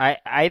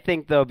 I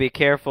think, though, be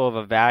careful of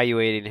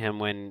evaluating him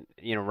when,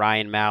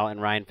 Ryan Mallett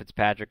and Ryan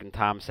Fitzpatrick and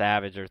Tom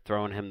Savage are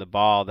throwing him the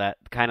ball. That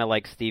kind of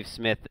like Steve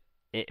Smith.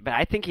 But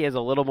I think he has a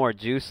little more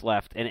juice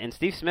left. And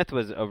Steve Smith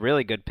was a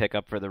really good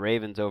pickup for the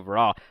Ravens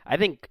overall. I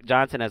think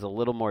Johnson has a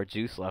little more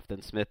juice left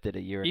than Smith did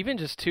a year ago. Even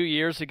just 2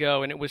 years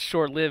ago, and it was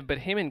short-lived, but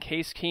him and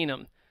Case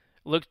Keenum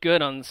looked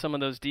good on some of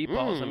those deep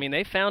balls. I mean,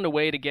 they found a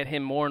way to get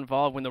him more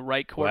involved when the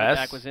right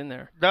quarterback was in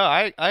there. No,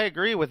 I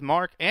agree with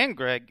Mark and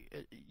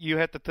Greg. You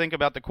have to think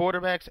about the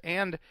quarterbacks,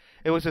 and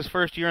it was his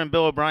first year in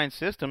Bill O'Brien's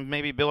system.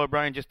 Maybe Bill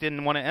O'Brien just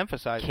didn't want to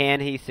emphasize it. Can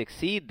he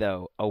succeed,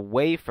 though,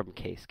 away from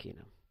Case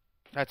Keenum?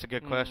 That's a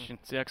good question.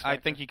 I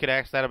think you could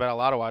ask that about a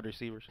lot of wide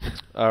receivers.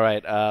 All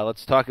right,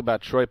 let's talk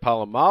about Troy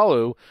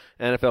Polamalu.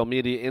 NFL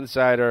media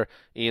insider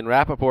Ian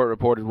Rappaport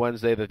reported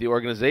Wednesday that the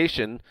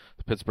organization,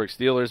 the Pittsburgh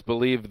Steelers,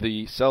 believe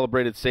the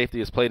celebrated safety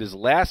has played his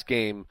last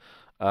game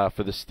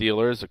for the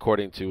Steelers,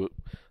 according to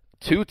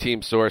 2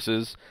 team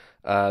sources.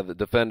 The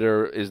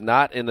defender is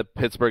not in the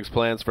Pittsburgh's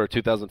plans for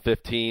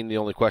 2015. The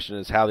only question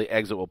is how the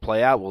exit will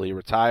play out. Will he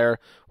retire?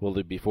 Will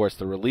they be forced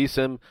to release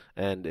him?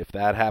 And if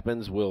that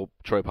happens, will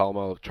Troy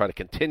Polamalu try to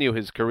continue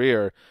his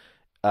career?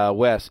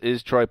 Wes,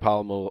 is Troy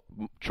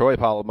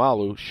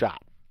Polamalu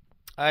shot?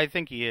 I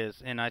think he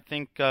is, and I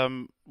think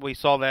we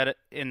saw that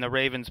in the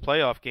Ravens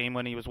playoff game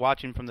when he was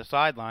watching from the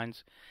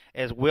sidelines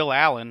as Will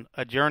Allen,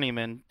 a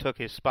journeyman, took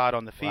his spot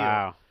on the field.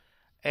 Wow.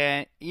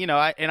 And,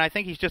 I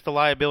think he's just a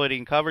liability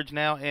in coverage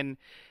now, and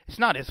it's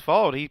not his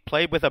fault. He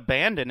played with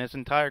abandon his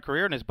entire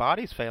career, and his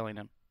body's failing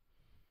him.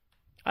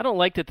 I don't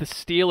like that the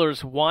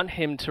Steelers want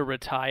him to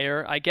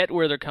retire. I get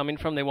where they're coming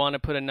from. They want to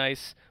put a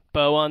nice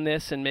bow on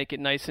this and make it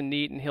nice and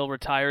neat, and he'll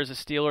retire as a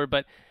Steeler.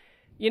 But,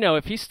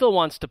 if he still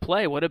wants to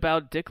play, what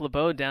about Dick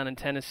LeBeau down in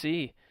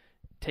Tennessee,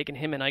 taking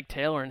him and Ike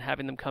Taylor and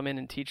having them come in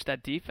and teach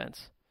that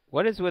defense?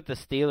 What is with the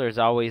Steelers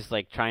always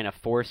trying to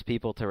force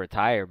people to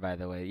retire? By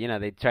the way,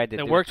 they tried to.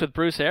 It worked with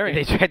Bruce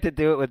Arians. They tried to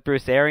do it with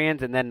Bruce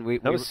Arians, and then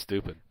that was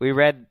stupid. We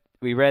read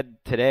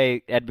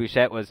today. Ed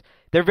Bouchette was.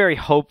 They're very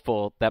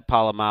hopeful that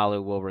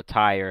Polamalu will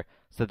retire,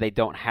 so they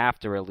don't have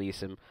to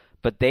release him.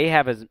 But they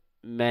have as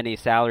many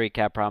salary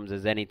cap problems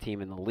as any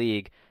team in the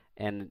league,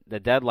 and the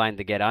deadline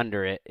to get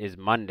under it is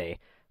Monday.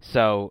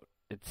 So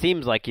it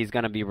seems like he's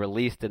going to be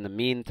released in the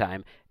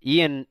meantime.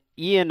 Ian,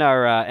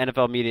 our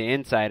NFL media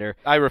insider.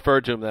 I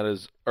referred to him that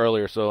as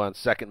earlier, so on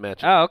second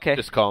mention. Oh, okay.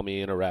 Just call me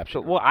Ian a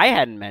rapture. Well, I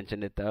hadn't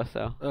mentioned it, though,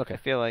 so okay. I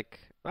feel like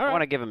I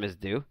want to give him his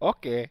due.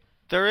 Okay.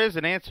 There is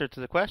an answer to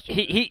the question.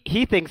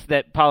 He thinks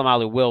that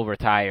Polamalu will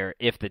retire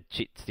if the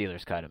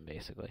Steelers cut him,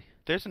 basically.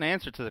 There's an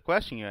answer to the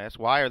question you asked.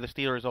 Why are the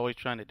Steelers always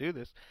trying to do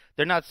this?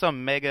 They're not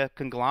some mega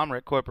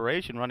conglomerate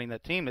corporation running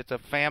that team. It's a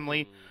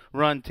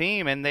family-run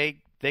team, and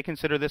they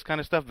consider this kind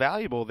of stuff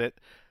valuable, that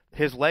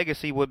his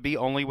legacy would be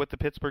only with the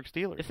Pittsburgh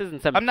Steelers. This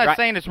isn't some. I'm not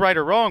saying it's right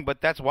or wrong, but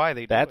that's why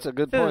they do That's it. a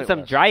good this point. Isn't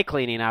some dry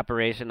cleaning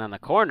operation on the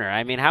corner.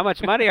 I mean, how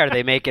much money are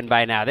they making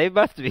by now? They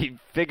must be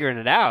figuring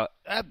it out.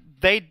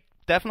 They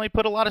definitely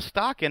put a lot of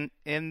stock in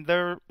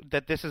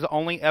that this has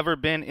only ever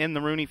been in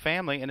the Rooney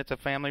family, and it's a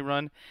family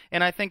run,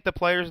 and I think the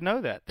players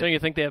know that. Don't you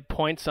think they have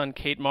points on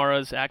Kate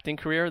Mara's acting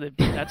career?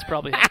 That's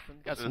probably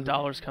got some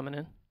dollars coming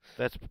in.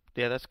 That's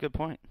a good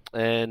point.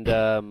 And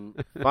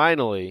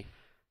finally,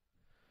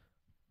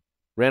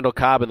 Randall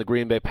Cobb and the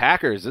Green Bay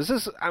Packers. This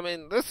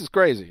is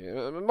crazy.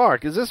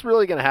 Mark, is this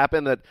really going to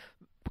happen, that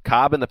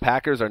Cobb and the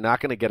Packers are not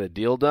going to get a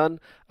deal done?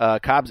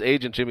 Cobb's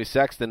agent, Jimmy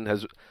Sexton,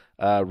 has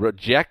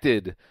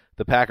rejected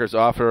the Packers'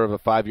 offer of a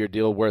 5-year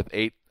deal worth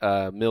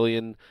 $8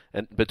 million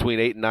and between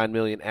 $8 and $9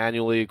 million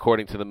annually,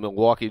 according to the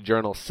Milwaukee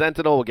Journal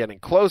Sentinel. We're getting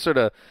closer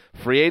to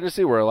free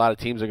agency, where a lot of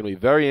teams are going to be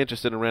very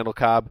interested in Randall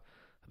Cobb.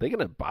 Are they going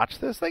to botch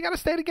this? They got to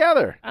stay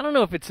together. I don't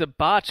know if it's a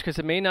botch, because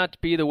it may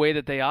not be the way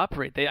that they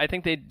operate. I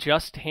think they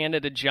just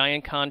handed a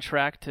giant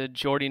contract to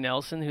Jordy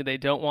Nelson, who they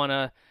don't want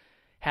to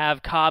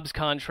have Cobb's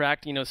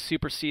contract,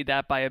 supersede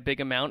that by a big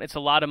amount. It's a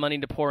lot of money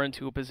to pour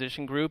into a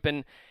position group.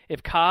 And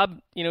if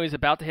Cobb, is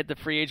about to hit the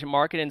free agent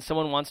market and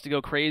someone wants to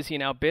go crazy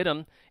and outbid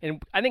him,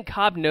 and I think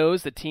Cobb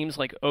knows that teams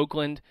like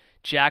Oakland,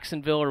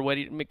 Jacksonville, or what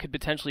could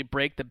potentially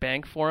break the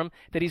bank for him,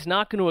 that he's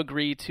not going to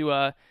agree to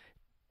a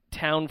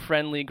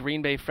town-friendly,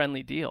 Green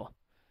Bay-friendly deal.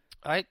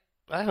 I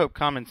hope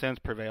common sense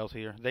prevails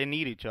here. They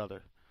need each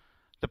other.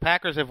 The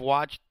Packers have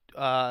watched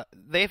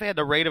they've had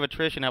the rate of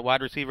attrition at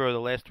wide receiver over the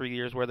last 3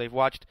 years where they've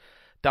watched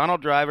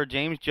Donald Driver,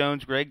 James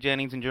Jones, Greg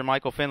Jennings, and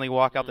Jermichael Finley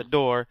walk out the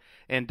door,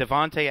 and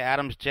Devontae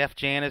Adams, Jeff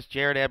Janis,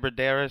 Jared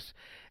Abbrederis,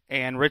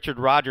 and Richard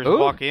Rodgers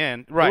walk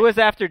in. Right. Who was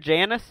after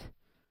Janis?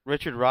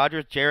 Richard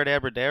Rodgers, Jared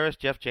Abbrederis,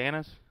 Jeff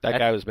Janis. That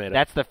guy was made up.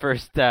 That's the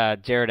first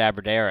Jared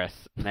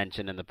Abbrederis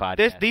mentioned in the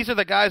podcast. These are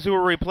the guys who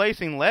are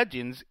replacing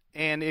legends,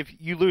 and if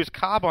you lose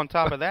Cobb on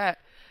top of that,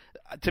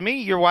 to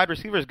me, your wide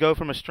receivers go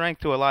from a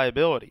strength to a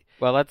liability.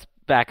 Well, let's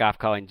back off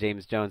calling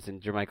James Jones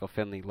and Jermichael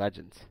Finley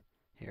legends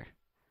here.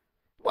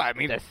 Well, I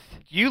mean,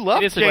 you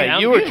love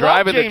James. You were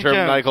driving the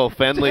Jermichael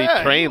Finley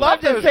train.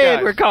 I'm just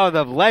saying we're calling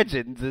them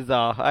legends is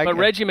all. But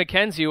Reggie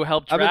McKenzie, who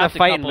helped draft a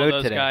couple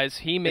of those guys,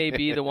 he may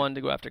be the one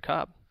to go after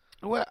Cobb.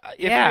 Well,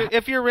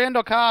 if you're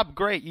Randall Cobb,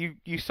 great.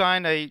 You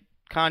sign a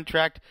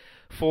contract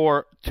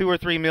for $2 or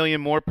 $3 million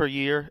more per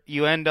year.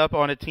 You end up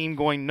on a team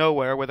going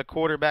nowhere with a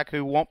quarterback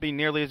who won't be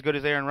nearly as good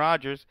as Aaron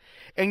Rodgers,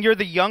 and you're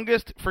the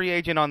youngest free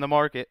agent on the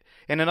market.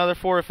 In another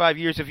 4 or 5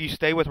 years, if you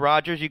stay with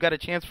Rodgers, you got a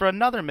chance for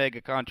another mega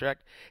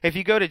contract. If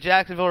you go to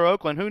Jacksonville or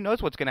Oakland, who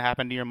knows what's going to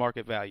happen to your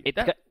market value?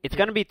 It's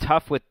going to be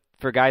tough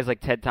for guys like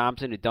Ted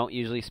Thompson who don't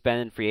usually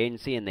spend in free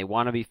agency and they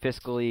want to be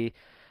fiscally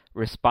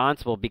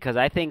responsible, because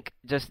I think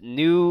just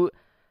new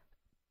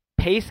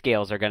pay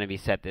scales are going to be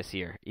set this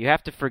year. You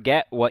have to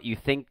forget what you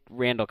think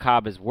Randall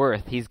Cobb is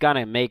worth. He's going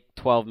to make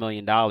 $12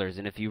 million,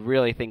 and if you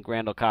really think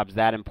Randall Cobb's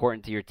that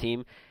important to your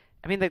team,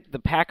 I mean, the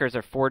Packers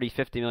are $40,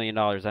 $50 million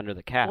under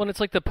the cap. Well, and it's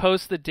like the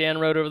post that Dan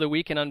wrote over the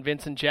weekend on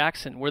Vincent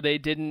Jackson, where they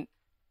didn't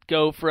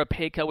go for a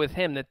pay cut with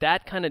him,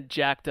 that kind of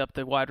jacked up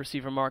the wide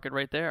receiver market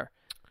right there.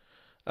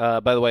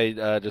 By the way,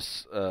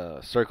 just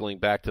circling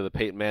back to the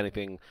Peyton Manning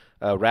thing,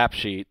 Rap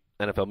Sheet,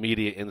 NFL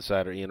media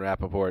insider Ian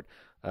Rappaport,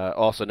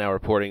 also now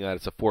reporting that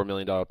it's a $4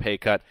 million pay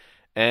cut,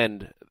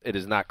 and it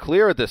is not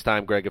clear at this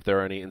time, Greg, if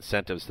there are any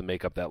incentives to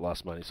make up that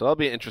lost money. So it'll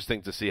be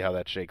interesting to see how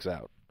that shakes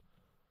out.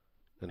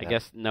 I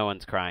guess no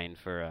one's crying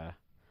for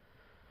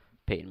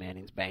Peyton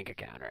Manning's bank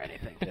account or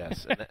anything.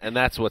 Yes, and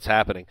that's what's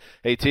happening.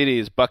 Hey, TD,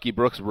 is Bucky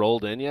Brooks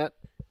rolled in yet?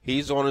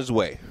 He's on his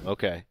way.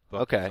 Okay.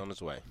 Bucky's on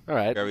his way. All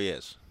right. There he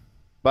is.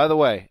 By the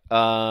way,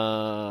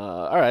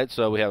 all right,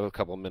 so we have a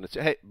couple of minutes.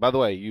 Hey, by the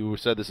way, you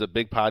said this is a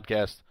big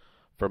podcast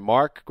for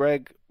Mark,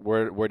 Greg.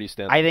 Where do you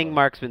stand? I think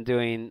Mark's been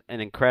doing an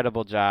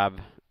incredible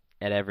job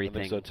at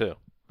everything. I think so, too.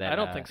 I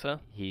don't think so.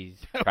 He's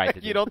tried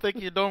to do. You don't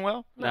think you're doing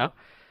well? No.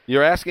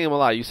 You're asking him a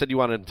lot. You said you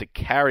wanted him to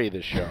carry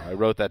the show. I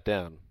wrote that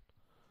down.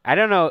 I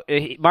don't know.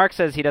 Mark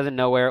says he doesn't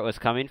know where it was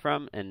coming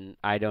from, and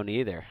I don't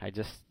either.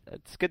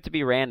 It's good to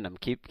be random.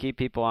 Keep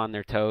people on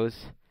their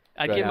toes.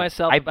 I give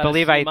myself about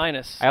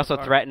a C-. I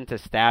also threatened to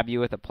stab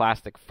you with a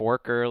plastic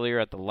fork earlier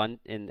at the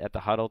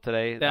huddle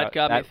today. That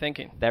got me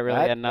thinking. That really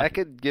had nothing. That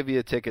could give you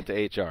a ticket to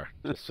HR,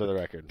 just for the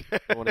record.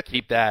 I want to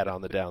keep that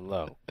on the down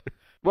low.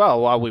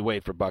 Well, while we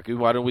wait for Bucky,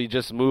 why don't we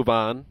just move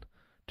on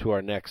to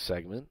our next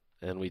segment?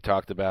 And we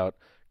talked about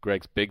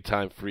Greg's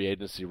big-time free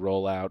agency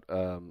rollout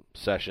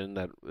session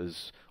that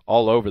is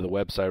all over the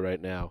website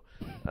right now.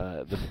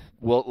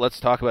 Let's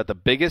talk about the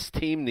biggest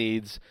team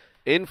needs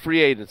in free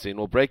agency, and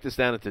we'll break this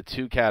down into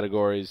two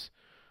categories.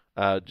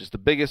 Just the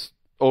biggest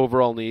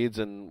overall needs,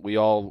 and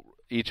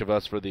each of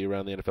us for the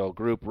Around the NFL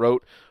group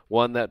wrote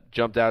one that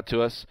jumped out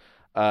to us,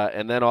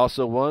 and then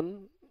also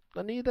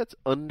a need that's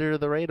under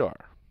the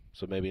radar.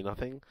 So maybe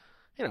nothing.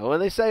 When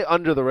they say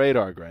under the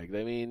radar, Greg,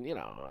 they mean,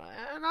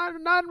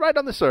 not right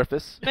on the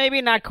surface.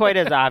 Maybe not quite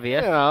as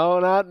obvious.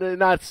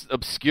 Not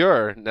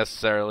obscure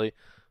necessarily,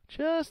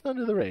 just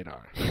under the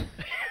radar.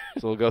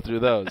 So we'll go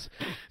through those.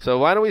 So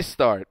why don't we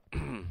start,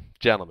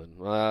 gentlemen?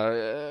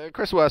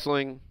 Chris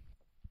Wessling,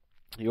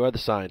 you are the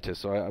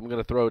scientist, so I'm going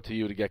to throw it to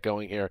you to get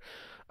going here.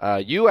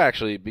 You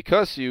actually,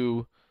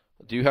 do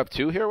you have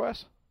two here,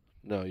 Wes?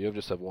 No, you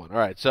just have one. All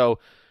right, so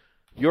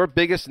your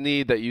biggest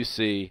need that you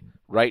see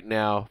right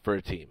now for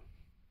a team?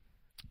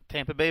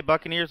 Tampa Bay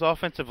Buccaneers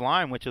offensive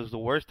line, which was the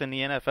worst in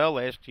the NFL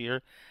last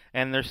year,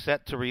 and they're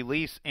set to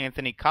release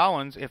Anthony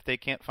Collins if they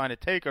can't find a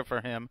taker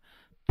for him,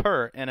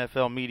 per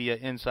NFL media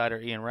insider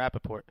Ian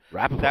Rappaport.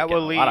 That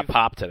will leave a lot of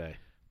pop today.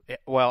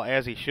 Well,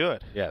 as he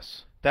should.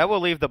 Yes. That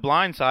will leave the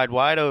blind side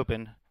wide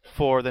open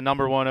for the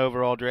number 1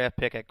 overall draft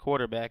pick at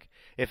quarterback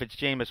if it's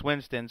Jameis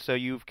Winston. So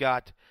you've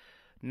got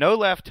no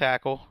left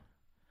tackle,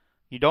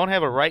 you don't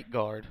have a right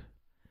guard,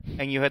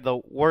 and you had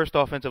the worst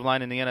offensive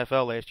line in the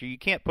NFL last year. You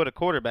can't put a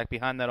quarterback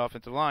behind that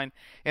offensive line.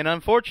 And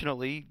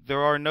unfortunately,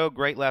 there are no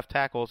great left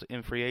tackles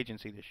in free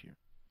agency this year.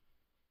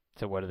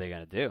 So what are they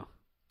going to do?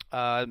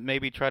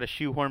 Maybe try to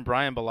shoehorn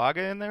Brian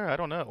Bulaga in there. I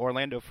don't know.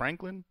 Orlando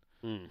Franklin.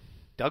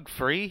 Doug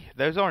Free.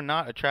 Those are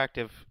not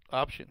attractive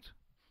options.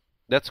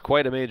 That's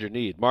quite a major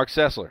need. Mark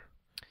Sessler.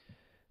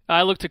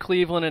 I look to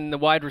Cleveland in the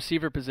wide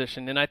receiver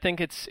position, and I think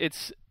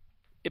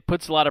it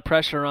puts a lot of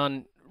pressure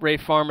on Ray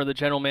Farmer, the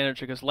general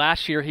manager, because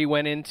last year he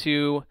went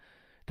into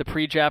the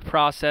pre-draft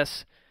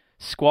process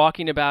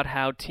squawking about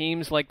how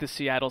teams like the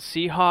Seattle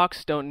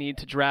Seahawks don't need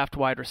to draft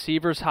wide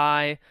receivers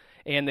high,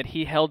 and that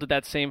he held to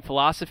that same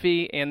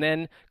philosophy. And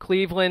then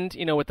Cleveland,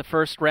 with the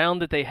first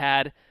round that they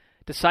had,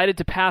 decided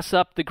to pass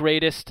up the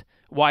greatest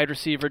wide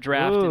receiver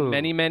draft in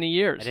many, many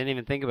years. I didn't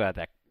even think about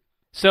that.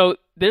 So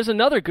there's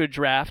another good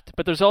draft,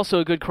 but there's also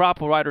a good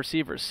crop of wide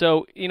receivers.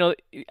 So,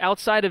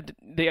 outside of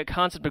the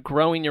concept of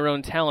growing your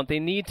own talent, they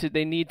need to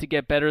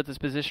get better at this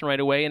position right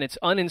away, and it's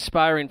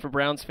uninspiring for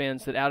Browns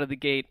fans that out of the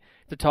gate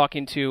they're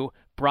talking to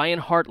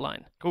Brian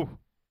Hartline. Ooh.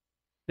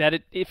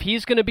 That if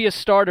he's going to be a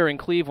starter in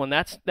Cleveland,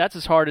 that's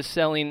as hard as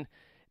selling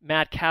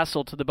Matt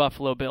Castle to the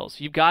Buffalo Bills.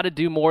 You've got to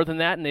do more than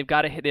that, and they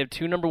have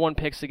 2 number 1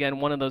 picks again.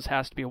 One of those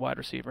has to be a wide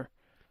receiver.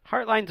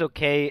 Hartline's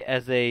okay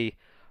as a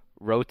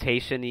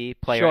rotation-y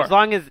player, sure. As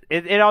long as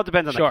it all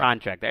depends on the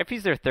contract. If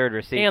he's their third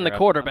receiver, and the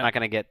quarterback, I'm not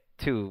going to get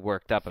too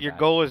worked up about it. Your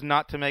goal is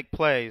not to make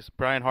plays.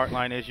 Brian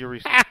Hartline is your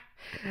receiver.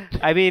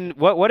 I mean,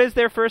 what is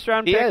their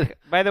first-round pick,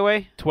 by the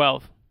way?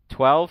 12.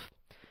 12?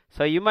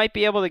 So you might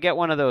be able to get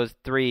one of those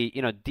 3.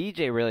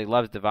 DJ really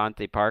loves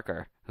Devontae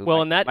Parker.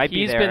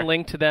 He's been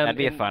linked to them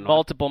in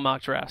multiple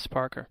mock drafts,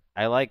 Parker.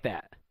 I like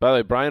that. By the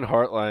way, Brian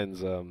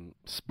Hartline's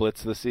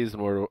splits this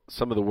season were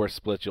some of the worst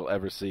splits you'll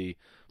ever see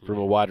from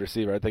a wide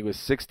receiver. I think it was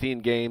 16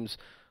 games.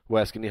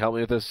 Wes, can you help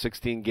me with this?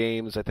 16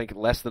 games. I think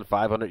less than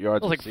 500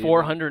 yards. It was like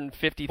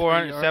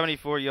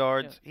 474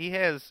 yards.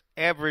 Yeah.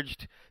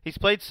 He's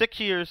played 6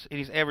 years, and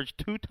he's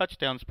averaged 2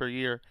 touchdowns per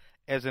year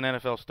as an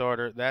NFL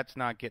starter. That's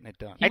not getting it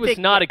done. He was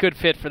not a good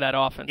fit for that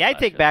offense. Yeah, I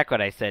take back what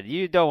I said.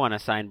 You don't want to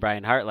sign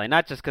Brian Hartline,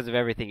 not just because of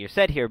everything you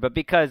said here, but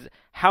because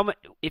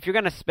if you're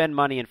going to spend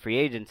money in free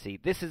agency,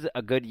 this is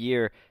a good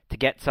year to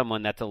get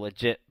someone that's a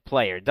legit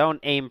player. Don't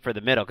aim for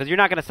the middle, because you're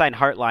not going to sign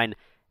Hartline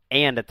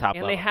and a top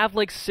level. And they have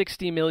like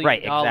 $60 million.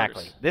 Right,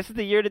 exactly. This is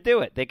the year to do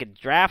it. They could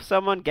draft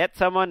someone, get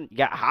someone, you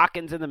got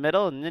Hawkins in the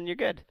middle, and then you're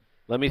good.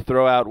 Let me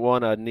throw out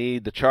one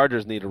need. The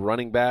Chargers need a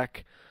running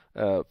back.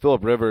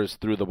 Phillip Rivers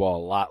threw the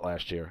ball a lot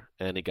last year,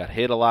 and he got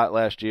hit a lot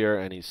last year,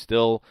 and he's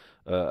still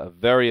a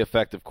very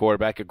effective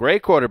quarterback, a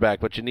great quarterback,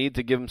 but you need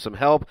to give him some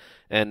help.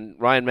 And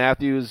Ryan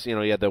Matthews, he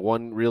had that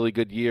one really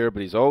good year,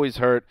 but he's always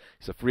hurt.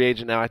 He's a free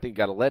agent now. I think you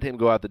got to let him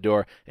go out the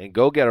door and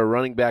go get a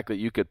running back that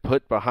you could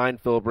put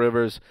behind Phillip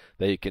Rivers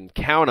that you can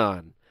count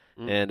on.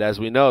 And as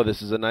we know,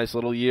 this is a nice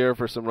little year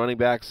for some running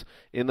backs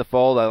in the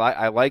fold.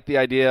 I like the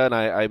idea, and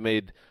I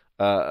made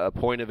a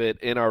point of it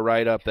in our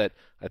write-up that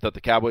I thought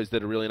the Cowboys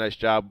did a really nice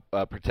job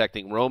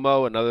protecting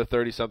Romo, another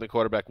 30-something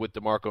quarterback with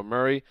DeMarco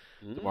Murray.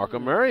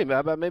 DeMarco Murray, how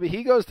about maybe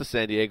he goes to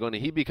San Diego and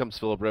he becomes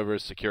Phillip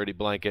Rivers' security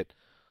blanket.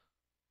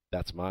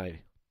 That's my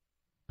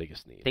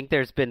biggest need. I think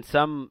there's been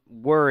some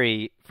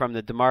worry from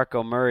the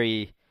DeMarco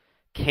Murray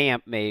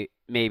camp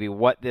maybe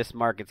what this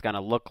market's going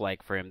to look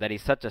like for him, that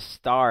he's such a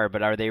star,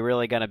 but are they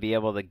really going to be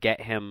able to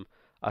get him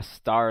a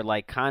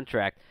star-like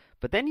contract?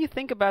 But then you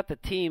think about the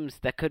teams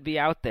that could be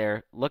out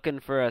there looking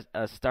for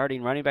a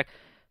starting running back.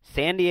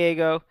 San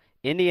Diego,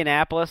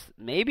 Indianapolis,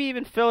 maybe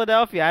even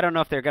Philadelphia. I don't know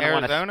if they're going to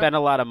want to spend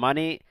a lot of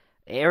money.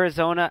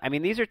 Arizona. I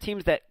mean, these are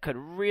teams that could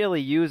really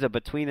use a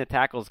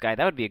between-the-tackles guy.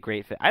 That would be a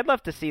great fit. I'd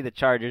love to see the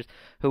Chargers,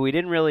 who we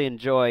didn't really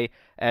enjoy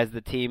as the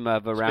team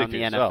of around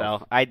the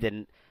NFL. I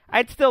didn't.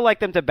 I'd still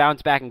like them to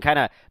bounce back and kind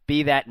of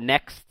be that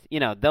next,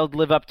 they'll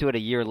live up to it a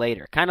year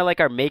later. Kind of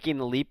like our Making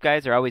the Leap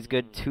guys are always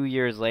good 2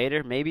 years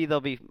later. Maybe they'll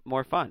be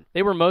more fun.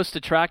 They were most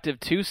attractive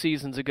 2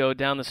 seasons ago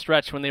down the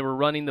stretch when they were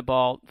running the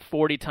ball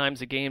 40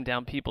 times a game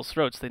down people's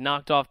throats. They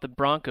knocked off the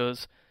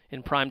Broncos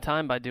in prime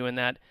time by doing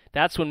that.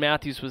 That's when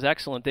Matthews was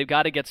excellent. They've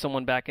got to get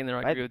someone back in there.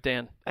 I agree with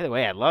Dan. By the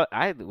way,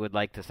 I would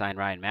like to sign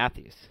Ryan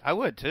Matthews. I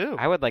would, too.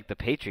 I would like the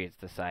Patriots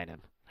to sign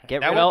him.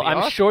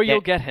 I'm sure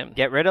you'll get him.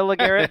 Get rid of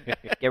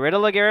LeGarrette. Get rid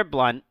of LeGarrette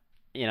Blount.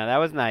 That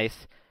was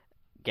nice.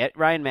 Get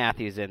Ryan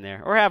Matthews in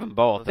there, or have them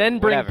both. Then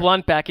bring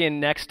Blount back in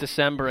next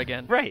December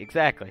again. Right,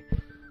 exactly.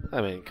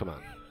 I mean, come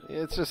on.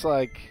 It's just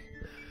like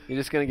you're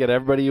just going to get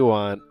everybody you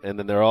want, and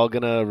then they're all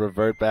going to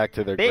revert back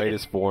to their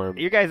greatest form.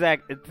 You guys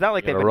it's not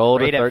like they've been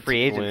great at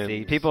free agency.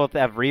 Wins. People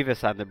have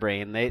Revis on the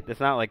brain.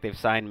 It's not like they've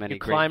signed many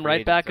great climb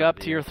right back up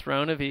to your years.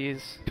 throne of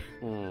ease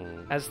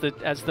as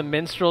the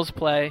minstrels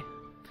play.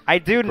 I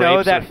do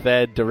know that are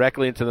fed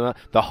directly into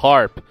the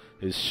harp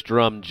is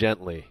strummed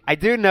gently. I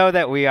do know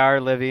that we are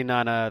living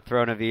on a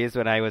throne of ease.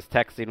 When I was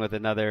texting with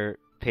another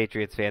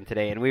Patriots fan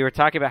today, and we were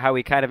talking about how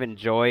we kind of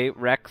enjoy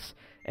Rex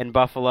and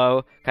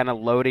Buffalo kind of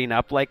loading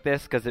up like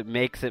this because it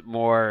makes it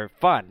more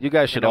fun. You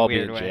guys should all be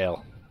in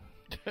jail.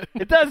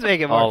 It does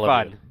make it more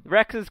fun.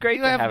 Rex is great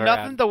to have around. You have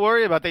nothing to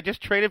worry about. They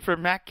just traded for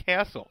Matt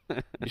Castle.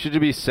 You should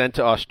be sent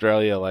to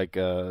Australia like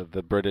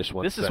the British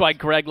one. This is why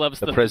Greg loves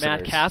the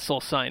prisoners. Matt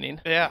Castle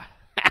signing. Yeah.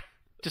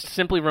 Just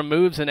simply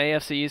removes an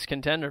AFC East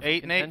contender.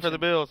 8-8 for the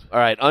Bills. All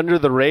right, under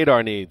the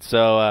radar need.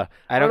 So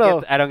I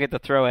don't get to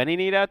throw any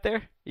need out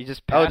there. You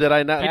just Oh, did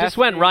I not? You just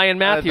went Ryan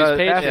Matthews.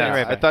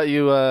 I thought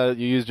you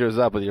used yours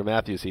up with your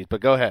Matthews heat, but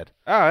go ahead.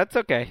 Oh, that's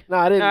okay. No,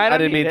 I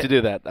didn't mean to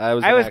do that. I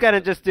was going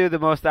to just do the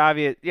most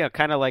obvious,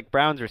 kind of like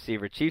Browns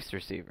receiver, Chiefs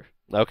receiver.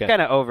 Okay.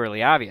 Kind of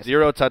overly obvious.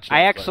 0 touchdowns.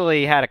 I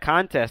actually had a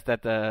contest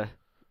at the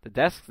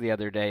desk the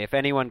other day. If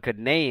anyone could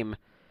name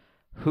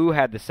who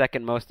had the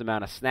second most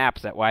amount of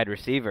snaps at wide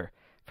receiver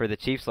for the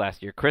Chiefs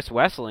last year, Chris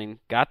Wessling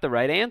got the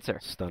right answer.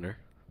 Stunner.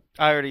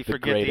 I already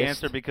forget the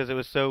answer because it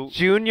was so...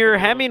 Junior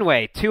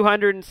Hemingway,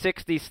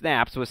 260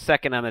 snaps, was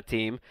second on the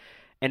team,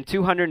 and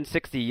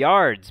 260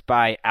 yards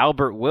by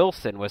Albert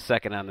Wilson was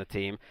second on the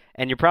team.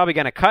 And you're probably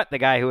going to cut the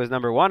guy who was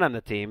number 1 on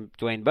the team,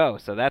 Dwayne Bowe,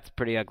 so that's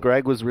pretty ugly.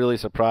 Greg was really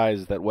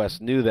surprised that Wes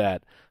knew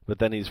that, but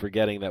then he's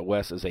forgetting that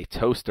Wes is a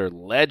toaster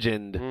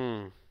legend.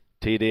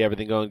 TD,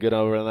 everything going good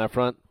over on that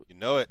front? You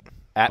know it.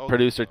 At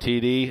producer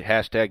TD,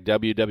 hashtag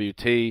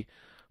WWT.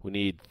 We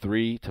need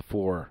 3 to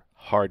 4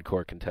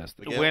 hardcore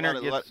contestants. Getting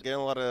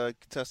a lot of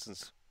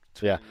contestants.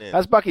 Yeah.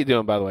 How's Bucky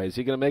doing, by the way? Is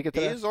he going to make it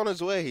today? He is on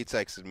his way. He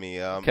texted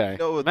me. Okay.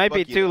 Might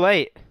be too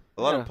late.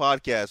 A lot of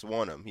podcasts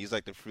want him. He's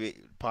like the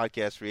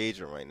podcast free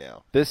agent right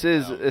now. This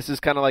is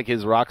kind of like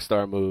his rock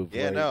star move.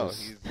 Yeah, no.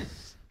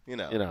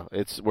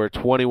 We're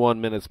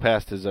 21 minutes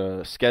past his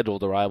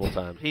scheduled arrival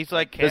time. He's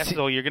like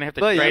Castle. You're going to have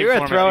to trade for him.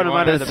 You're throwing him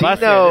under the bus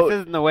here. This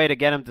isn't the way to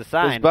get him to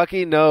sign. Does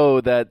Bucky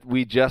know that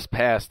we just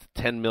passed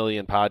 10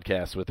 million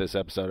podcasts with this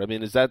episode? I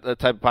mean, is that the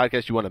type of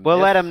podcast you want to We'll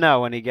let him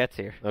know when he gets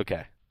here.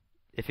 Okay.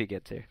 If he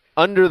gets here.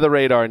 Under the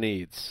radar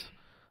needs.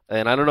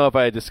 And I don't know if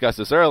I discussed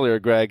this earlier,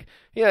 Greg.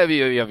 You have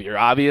your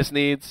obvious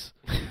needs,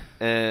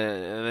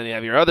 and then you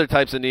have your other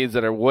types of needs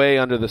that are way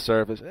under the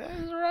surface.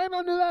 It's right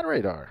under that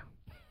radar.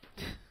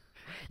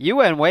 You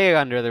went way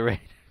under the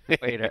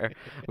radar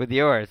with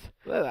yours.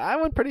 I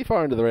went pretty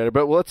far under the radar,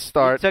 but let's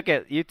start.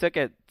 You took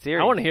it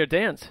serious. I want to hear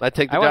Dan's. I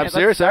take the job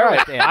serious. All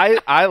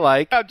right. I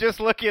like. I'm just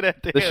looking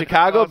at the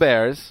Chicago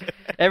Bears.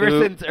 Ever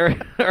since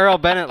Earl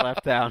Bennett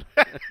left town.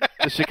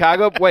 The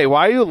Chicago. Wait,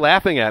 why are you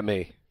laughing at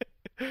me?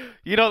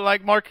 You don't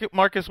like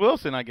Marcus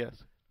Wilson, I guess.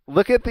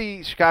 Look at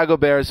the Chicago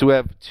Bears, who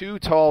have 2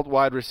 tall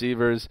wide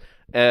receivers,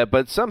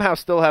 but somehow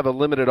still have a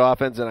limited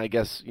offense, and I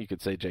guess you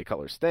could say Jay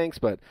Cutler stinks,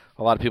 but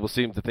a lot of people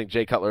seem to think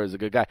Jay Cutler is a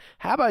good guy.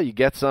 How about you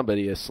get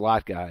somebody, a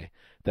slot guy,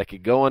 that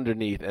could go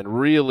underneath and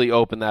really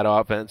open that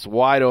offense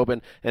wide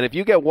open, and if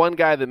you get one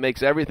guy that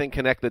makes everything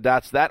connect the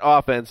dots, that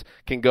offense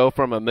can go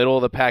from a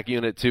middle-of-the-pack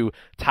unit to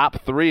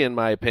top 3, in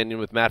my opinion,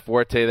 with Matt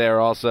Forte there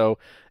also.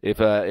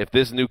 If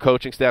this new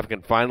coaching staff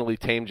can finally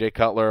tame Jay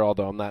Cutler,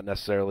 although I'm not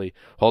necessarily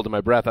holding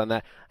my breath on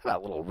that, how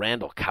about little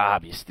Randall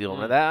Cobb? You stealing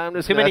that? I'm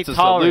just too many that's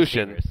tall a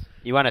solution. Receivers.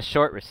 You want a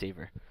short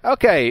receiver.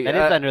 Okay, that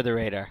is under the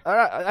radar.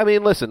 I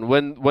mean, listen,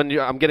 when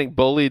I'm getting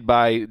bullied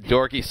by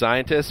dorky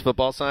scientists,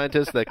 football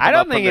scientists that come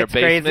up from their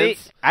basements.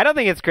 Crazy. I don't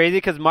think it's crazy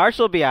because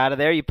Marshall will be out of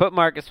there. You put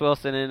Marcus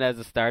Wilson in as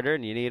a starter,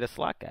 and you need a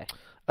slot guy.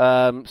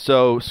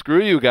 So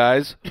screw you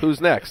guys. Who's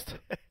next?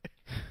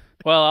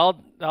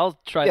 Well, I'll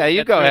try to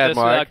you get go through ahead, this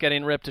Mark. without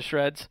getting ripped to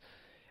shreds.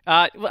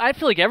 I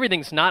feel like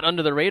everything's not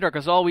under the radar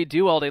because all we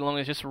do all day long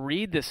is just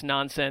read this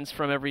nonsense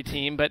from every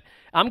team. But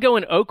I'm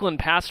going Oakland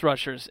pass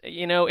rushers,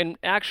 and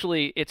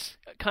actually it's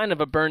kind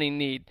of a burning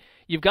need.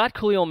 You've got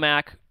Khalil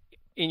Mack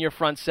in your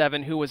front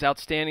 7 who was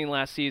outstanding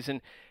last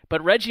season.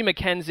 But Reggie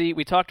McKenzie,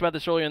 we talked about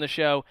this earlier in the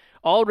show,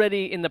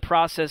 already in the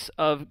process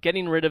of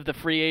getting rid of the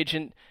free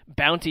agent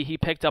bounty he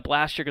picked up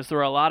last year because there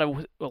were a lot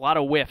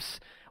of whiffs.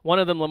 One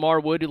of them,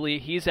 Lamar Woodley,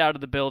 he's out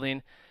of the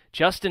building.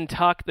 Justin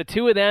Tuck, the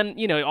two of them,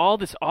 all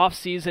this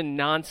off-season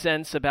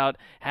nonsense about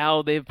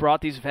how they've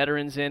brought these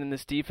veterans in and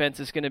this defense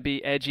is going to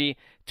be edgy.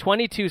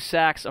 22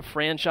 sacks, a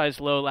franchise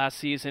low last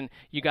season.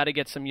 You got to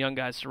get some young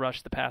guys to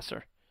rush the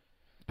passer.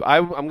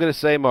 I'm going to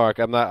say, Mark,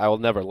 I will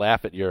never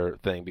laugh at your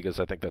thing because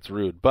I think that's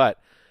rude, but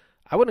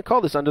I wouldn't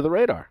call this under the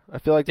radar. I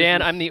feel like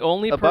Dan, I'm the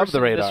only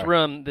person in this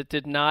room that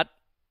did not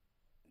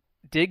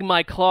dig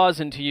my claws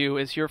into you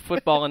as your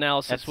football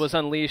analysis was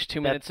unleashed 2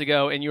 minutes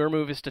ago, and your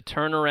move is to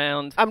turn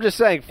around. I'm just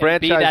saying,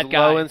 franchise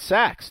low in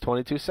sacks,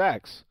 22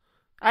 sacks.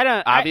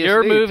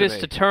 Your move is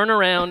to turn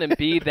around and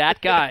be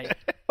that guy.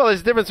 Well,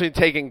 there's a difference between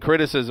taking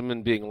criticism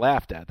and being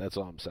laughed at. That's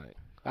all I'm saying.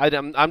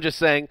 I'm just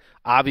saying,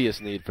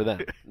 obvious need for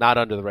them, not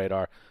under the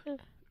radar.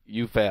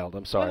 You failed.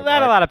 I'm sorry. Well,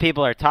 not a lot of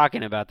people are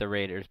talking about the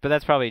Raiders, but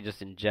that's probably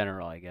just in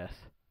general, I guess.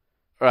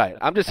 Right.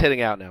 I'm just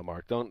hitting out now,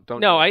 Mark. Don't.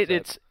 No,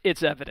 it's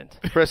evident.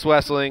 Chris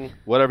Wessling,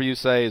 whatever you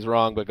say is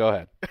wrong, but go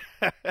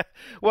ahead.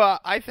 Well,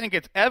 I think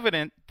it's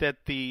evident that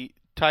the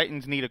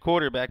Titans need a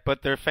quarterback,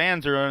 but their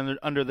fans are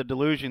under the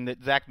delusion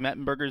that Zach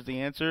Mettenberger is the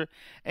answer,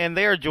 and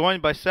they are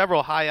joined by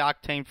several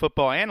high-octane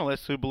football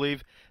analysts who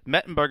believe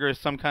Mettenberger is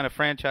some kind of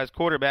franchise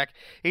quarterback,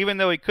 even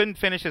though he couldn't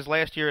finish his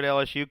last year at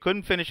LSU,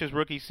 couldn't finish his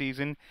rookie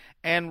season,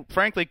 and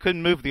frankly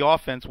couldn't move the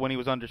offense when he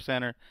was under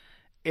center.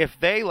 If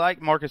they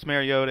like Marcus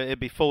Mariota, it'd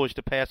be foolish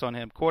to pass on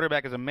him.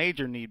 Quarterback is a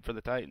major need for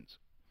the Titans.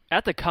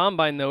 At the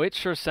Combine, though, it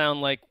sure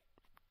sounded like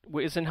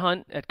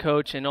Wisenhunt at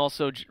coach and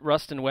also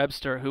Rustin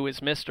Webster, who is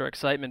Mr.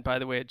 Excitement, by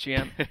the way, at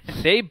GM.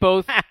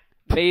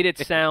 made it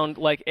sound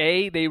like,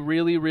 A, they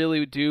really,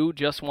 really do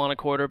just want a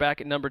quarterback,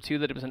 and number two,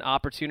 that it was an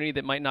opportunity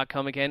that might not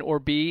come again, or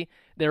B,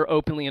 they're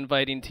openly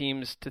inviting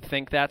teams to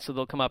think that, so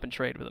they'll come up and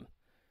trade with him.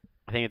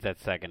 I think it's that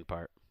second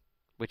part,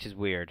 which is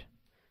weird,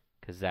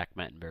 because Zach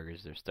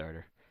Mettenberger's their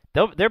starter.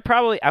 They're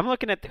probably – I'm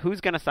looking at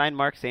who's going to sign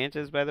Mark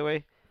Sanchez, by the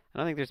way. I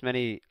don't think there's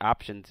many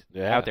options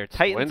out there.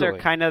 Titans are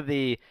kind of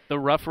the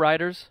Rough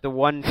Riders, the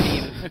one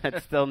team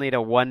that still need a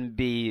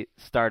 1B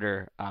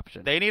starter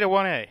option. They need a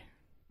 1A.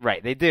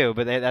 Right, they do,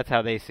 but that's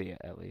how they see it,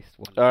 at least.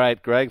 All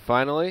right, Greg,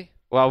 finally.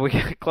 Well, we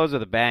got to close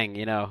with a bang,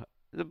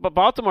 But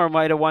Baltimore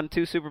might have won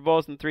 2 Super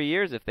Bowls in 3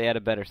 years if they had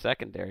a better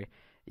secondary.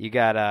 You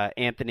got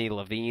Anthony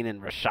Levine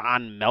and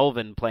Rashawn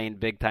Melvin playing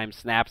big-time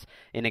snaps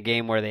in a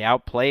game where they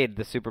outplayed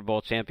the Super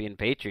Bowl champion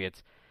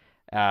Patriots.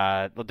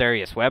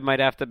 Ladarius Webb might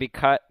have to be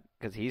cut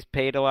because he's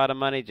paid a lot of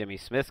money. Jimmy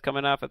Smith's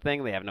coming off a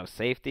thing. They have no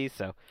safety,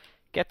 so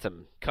get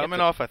some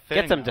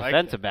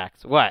defensive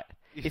backs. What?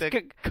 You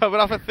said coming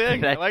off a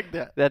thing. I like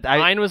that.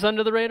 Mine was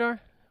under the radar?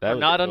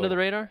 Under the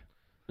radar?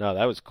 No,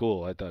 that was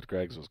cool. I thought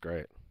Greg's was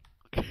great.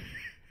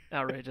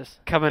 Outrageous.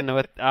 Coming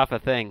off a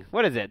thing.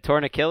 What is it?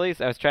 Torn Achilles?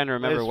 I was trying to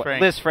remember.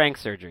 Liz Frank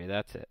surgery.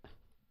 That's it.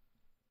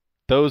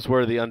 Those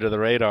were the under the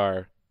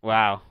radar.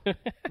 Wow.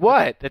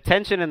 What? The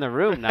tension in the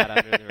room, not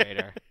under the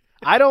radar.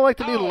 I don't like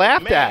to be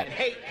laughed at.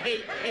 Hey.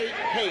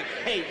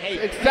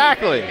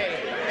 Exactly.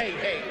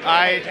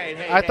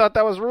 I thought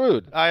that was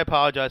rude. I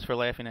apologize for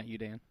laughing at you,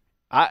 Dan.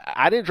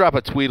 I didn't drop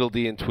a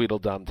Tweedledee and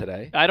Tweedledum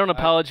today. I don't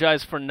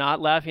apologize for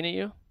not laughing at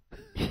you.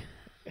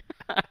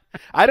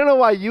 I don't know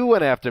why you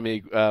went after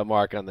me,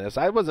 Mark, on this.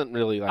 I wasn't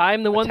really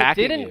I'm the one that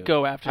didn't you.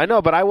 go after you. I know,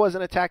 but I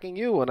wasn't attacking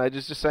you, and I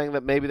just saying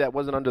that maybe that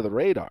wasn't under the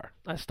radar.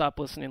 I stopped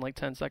listening like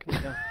 10 seconds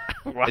ago.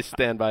 I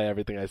stand by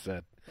everything I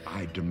said.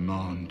 I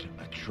demand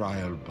a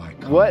trial by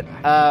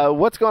combat.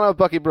 What's going on with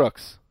Bucky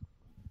Brooks?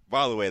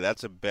 By the way,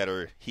 that's a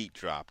better heat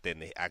drop than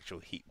the actual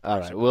heat. All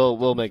right,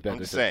 we'll make that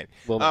decision.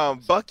 I'm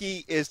saying.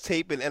 Bucky is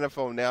taping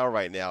NFL Now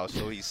right now,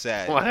 so he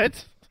said.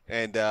 What?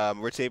 And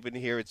we're taping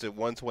here. It's at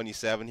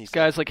 1:27. He's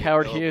guys like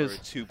Howard Hughes.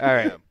 2 p.m. All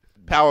right.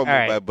 Power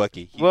move by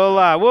Bucky.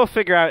 We'll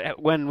figure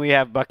out when we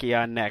have Bucky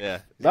on next. Yeah.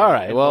 All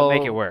right. Well, we'll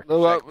make it work.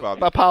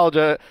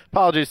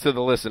 Apologies to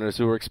the listeners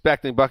who were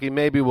expecting Bucky.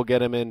 Maybe we'll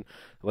get him in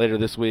later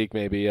this week.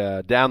 Maybe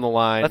down the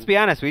line. Let's be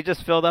honest. We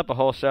just filled up a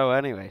whole show,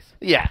 anyways.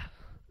 Yeah.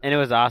 And it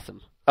was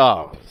awesome.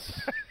 Oh.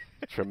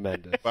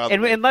 Tremendous.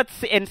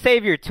 And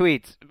save your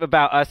tweets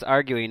about us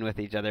arguing with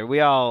each other. We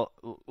all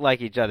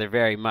like each other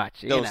very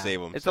much. Don't save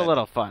them. It's a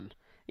little fun.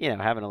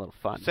 Having a little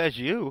fun. Says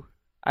you.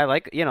 I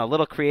like, a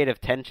little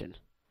creative tension.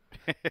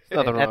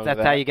 Nothing wrong with that's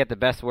that. how you get the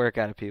best work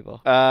out of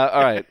people.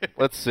 All right.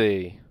 Let's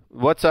see.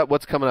 What's up?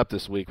 What's coming up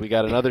this week? We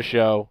got another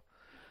show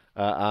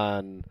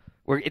on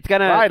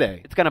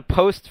Friday. It's gonna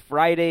post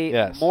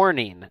Friday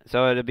morning,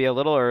 so it'll be a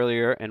little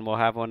earlier, and we'll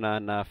have one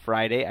on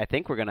Friday. I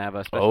think we're gonna have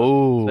a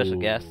special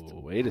guest.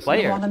 Wait a player.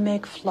 second. You want to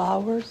make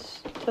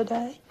flowers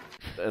today?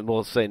 And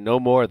we'll say no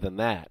more than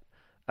that.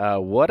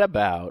 What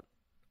about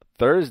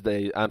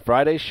on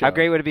Friday's show? How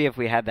great would it be if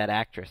we had that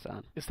actress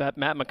on? Is that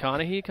Matt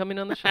McConaughey coming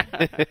on the show?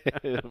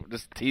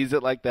 Just tease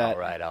it like that.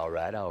 All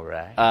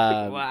right.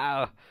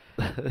 Wow.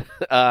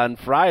 On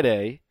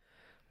Friday,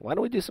 why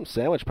don't we do some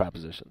sandwich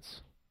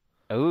propositions?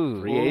 Ooh.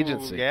 Free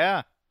agency.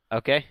 Yeah.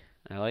 Okay.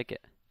 I like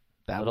it.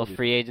 That little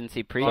free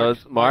agency pre.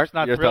 Mark's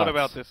not your thrilled thoughts?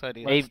 about this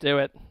idea. Let's do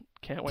it.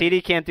 Can't wait.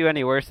 TD can't do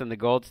any worse than the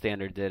gold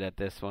standard did at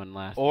this one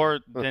last Or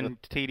year. than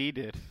TD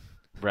did.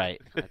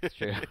 Right. That's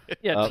true.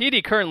 Yeah,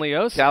 TD currently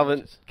owes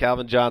Calvin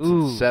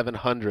Johnson,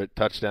 700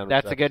 touchdown.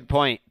 That's a good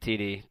point,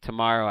 TD.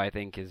 Tomorrow, I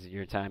think, is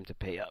your time to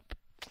pay up.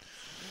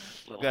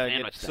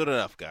 Soon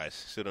enough, guys.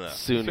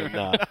 Soon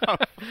enough.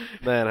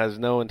 Man has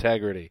no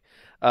integrity.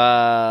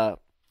 All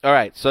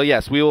right. So,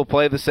 yes, we will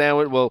play the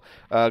sandwich. We'll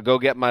go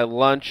get my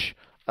lunch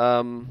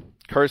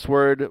curse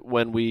word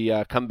when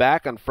we come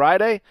back on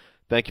Friday.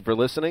 Thank you for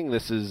listening.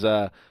 This is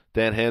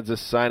Dan Hansis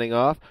signing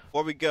off.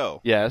 Before we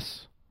go.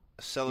 Yes.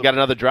 You got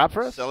another drop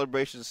for us?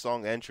 Celebration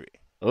song entry.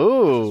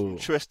 Ooh.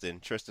 Tristan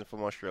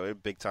from Australia,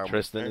 big time.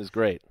 Tristan is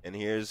great. And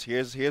here's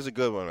a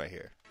good one right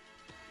here.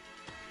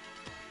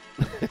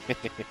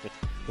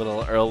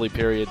 Little early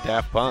period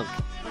Daft Punk.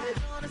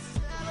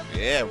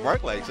 Yeah,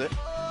 Mark likes it.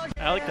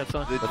 I like that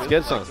song. That's a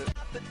good song.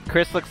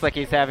 Chris looks like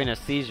he's having a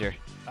seizure.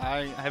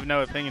 I have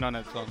no opinion on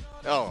that song.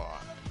 Oh,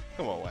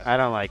 come on, Wes. I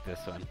don't like this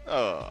one.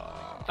 Oh.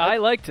 I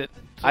liked it.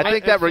 I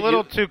think it's a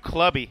little too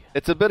clubby.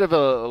 It's a bit of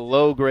a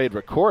low grade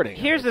recording.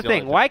 Here's the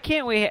thing: why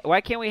can't we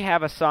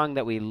have a song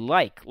that we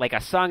like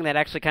a song that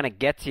actually kind of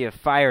gets you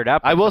fired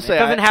up? I will say it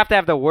doesn't have to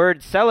have the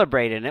word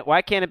 "celebrate" in it.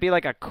 Why can't it be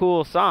like a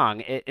cool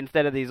song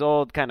instead of these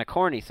old kind of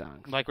corny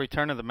songs? Like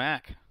 "Return of the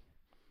Mac."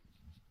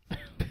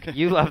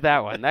 You love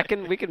that one.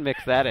 We can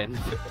mix that in.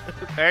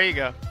 There you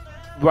go.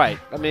 Right.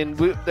 I mean,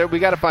 we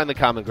got to find the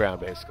common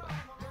ground, basically.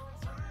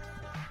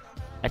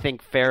 I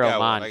think Pharaoh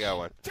Monch. I got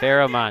one.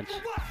 Pharaoh Monch.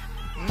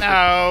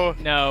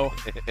 No.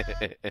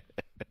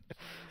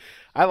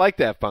 I like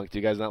Daft Punk. Do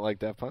you guys not like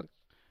Daft Punk?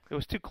 It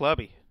was too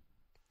clubby.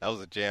 That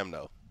was a jam,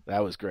 though.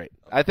 That was great.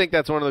 I think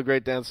that's one of the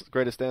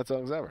greatest dance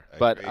songs ever.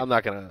 But I'm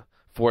not going to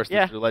force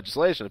this through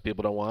legislation. If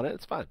people don't want it,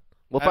 it's fine.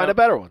 We'll find a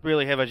better one.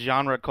 Really have a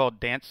genre called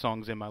dance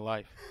songs in my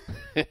life.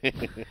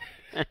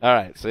 All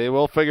right, see,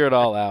 we'll figure it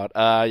all out.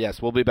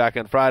 Yes, we'll be back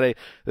on Friday.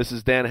 This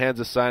is Dan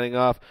Hansa signing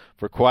off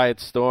for Quiet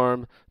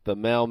Storm, the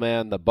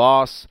Mailman, the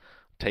Boss,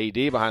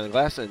 TD behind the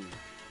glass, and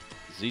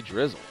Z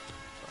Drizzle.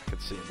 I can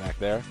see him back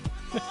there.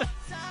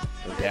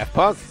 And Daft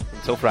Punk.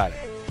 Until Friday.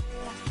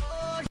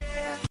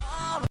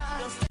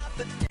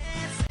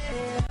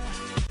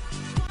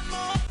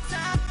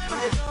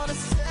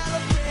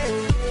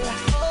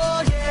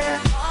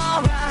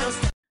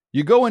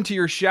 You go into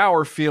your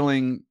shower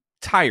feeling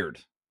tired,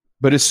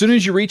 but as soon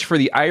as you reach for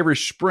the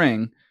Irish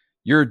Spring,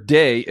 your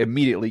day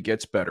immediately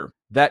gets better.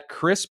 That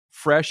crisp,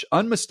 fresh,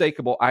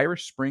 unmistakable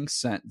Irish Spring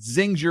scent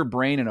zings your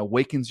brain and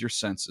awakens your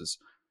senses.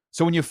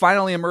 So when you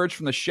finally emerge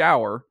from the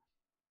shower,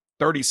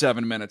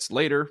 37 minutes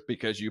later,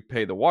 because you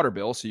pay the water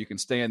bill so you can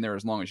stay in there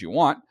as long as you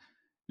want,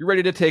 you're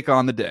ready to take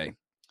on the day.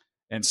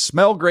 And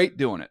smell great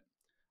doing it.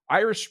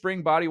 Irish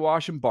Spring Body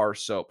Wash and Bar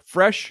Soap.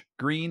 Fresh,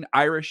 green,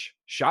 Irish.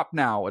 Shop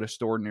now at a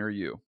store near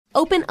you.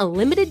 Open a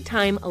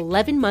limited-time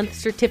 11-month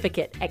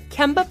certificate at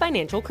Kemba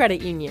Financial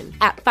Credit Union.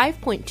 At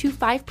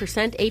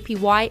 5.25%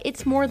 APY,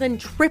 it's more than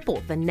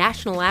triple the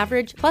national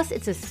average, plus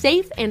it's a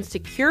safe and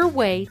secure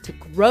way to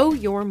grow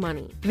your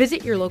money.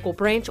 Visit your local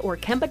branch or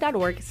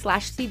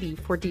kemba.org/CD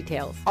for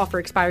details. Offer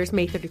expires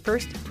May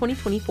 31st,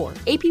 2024.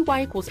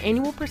 APY equals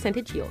annual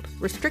percentage yield.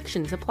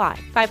 Restrictions apply.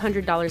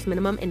 $500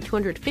 minimum and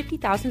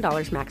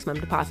 $250,000 maximum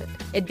deposit.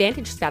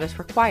 Advantage status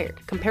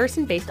required.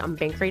 Comparison based on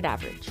bank rate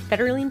average.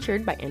 Federally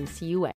insured by NCUA.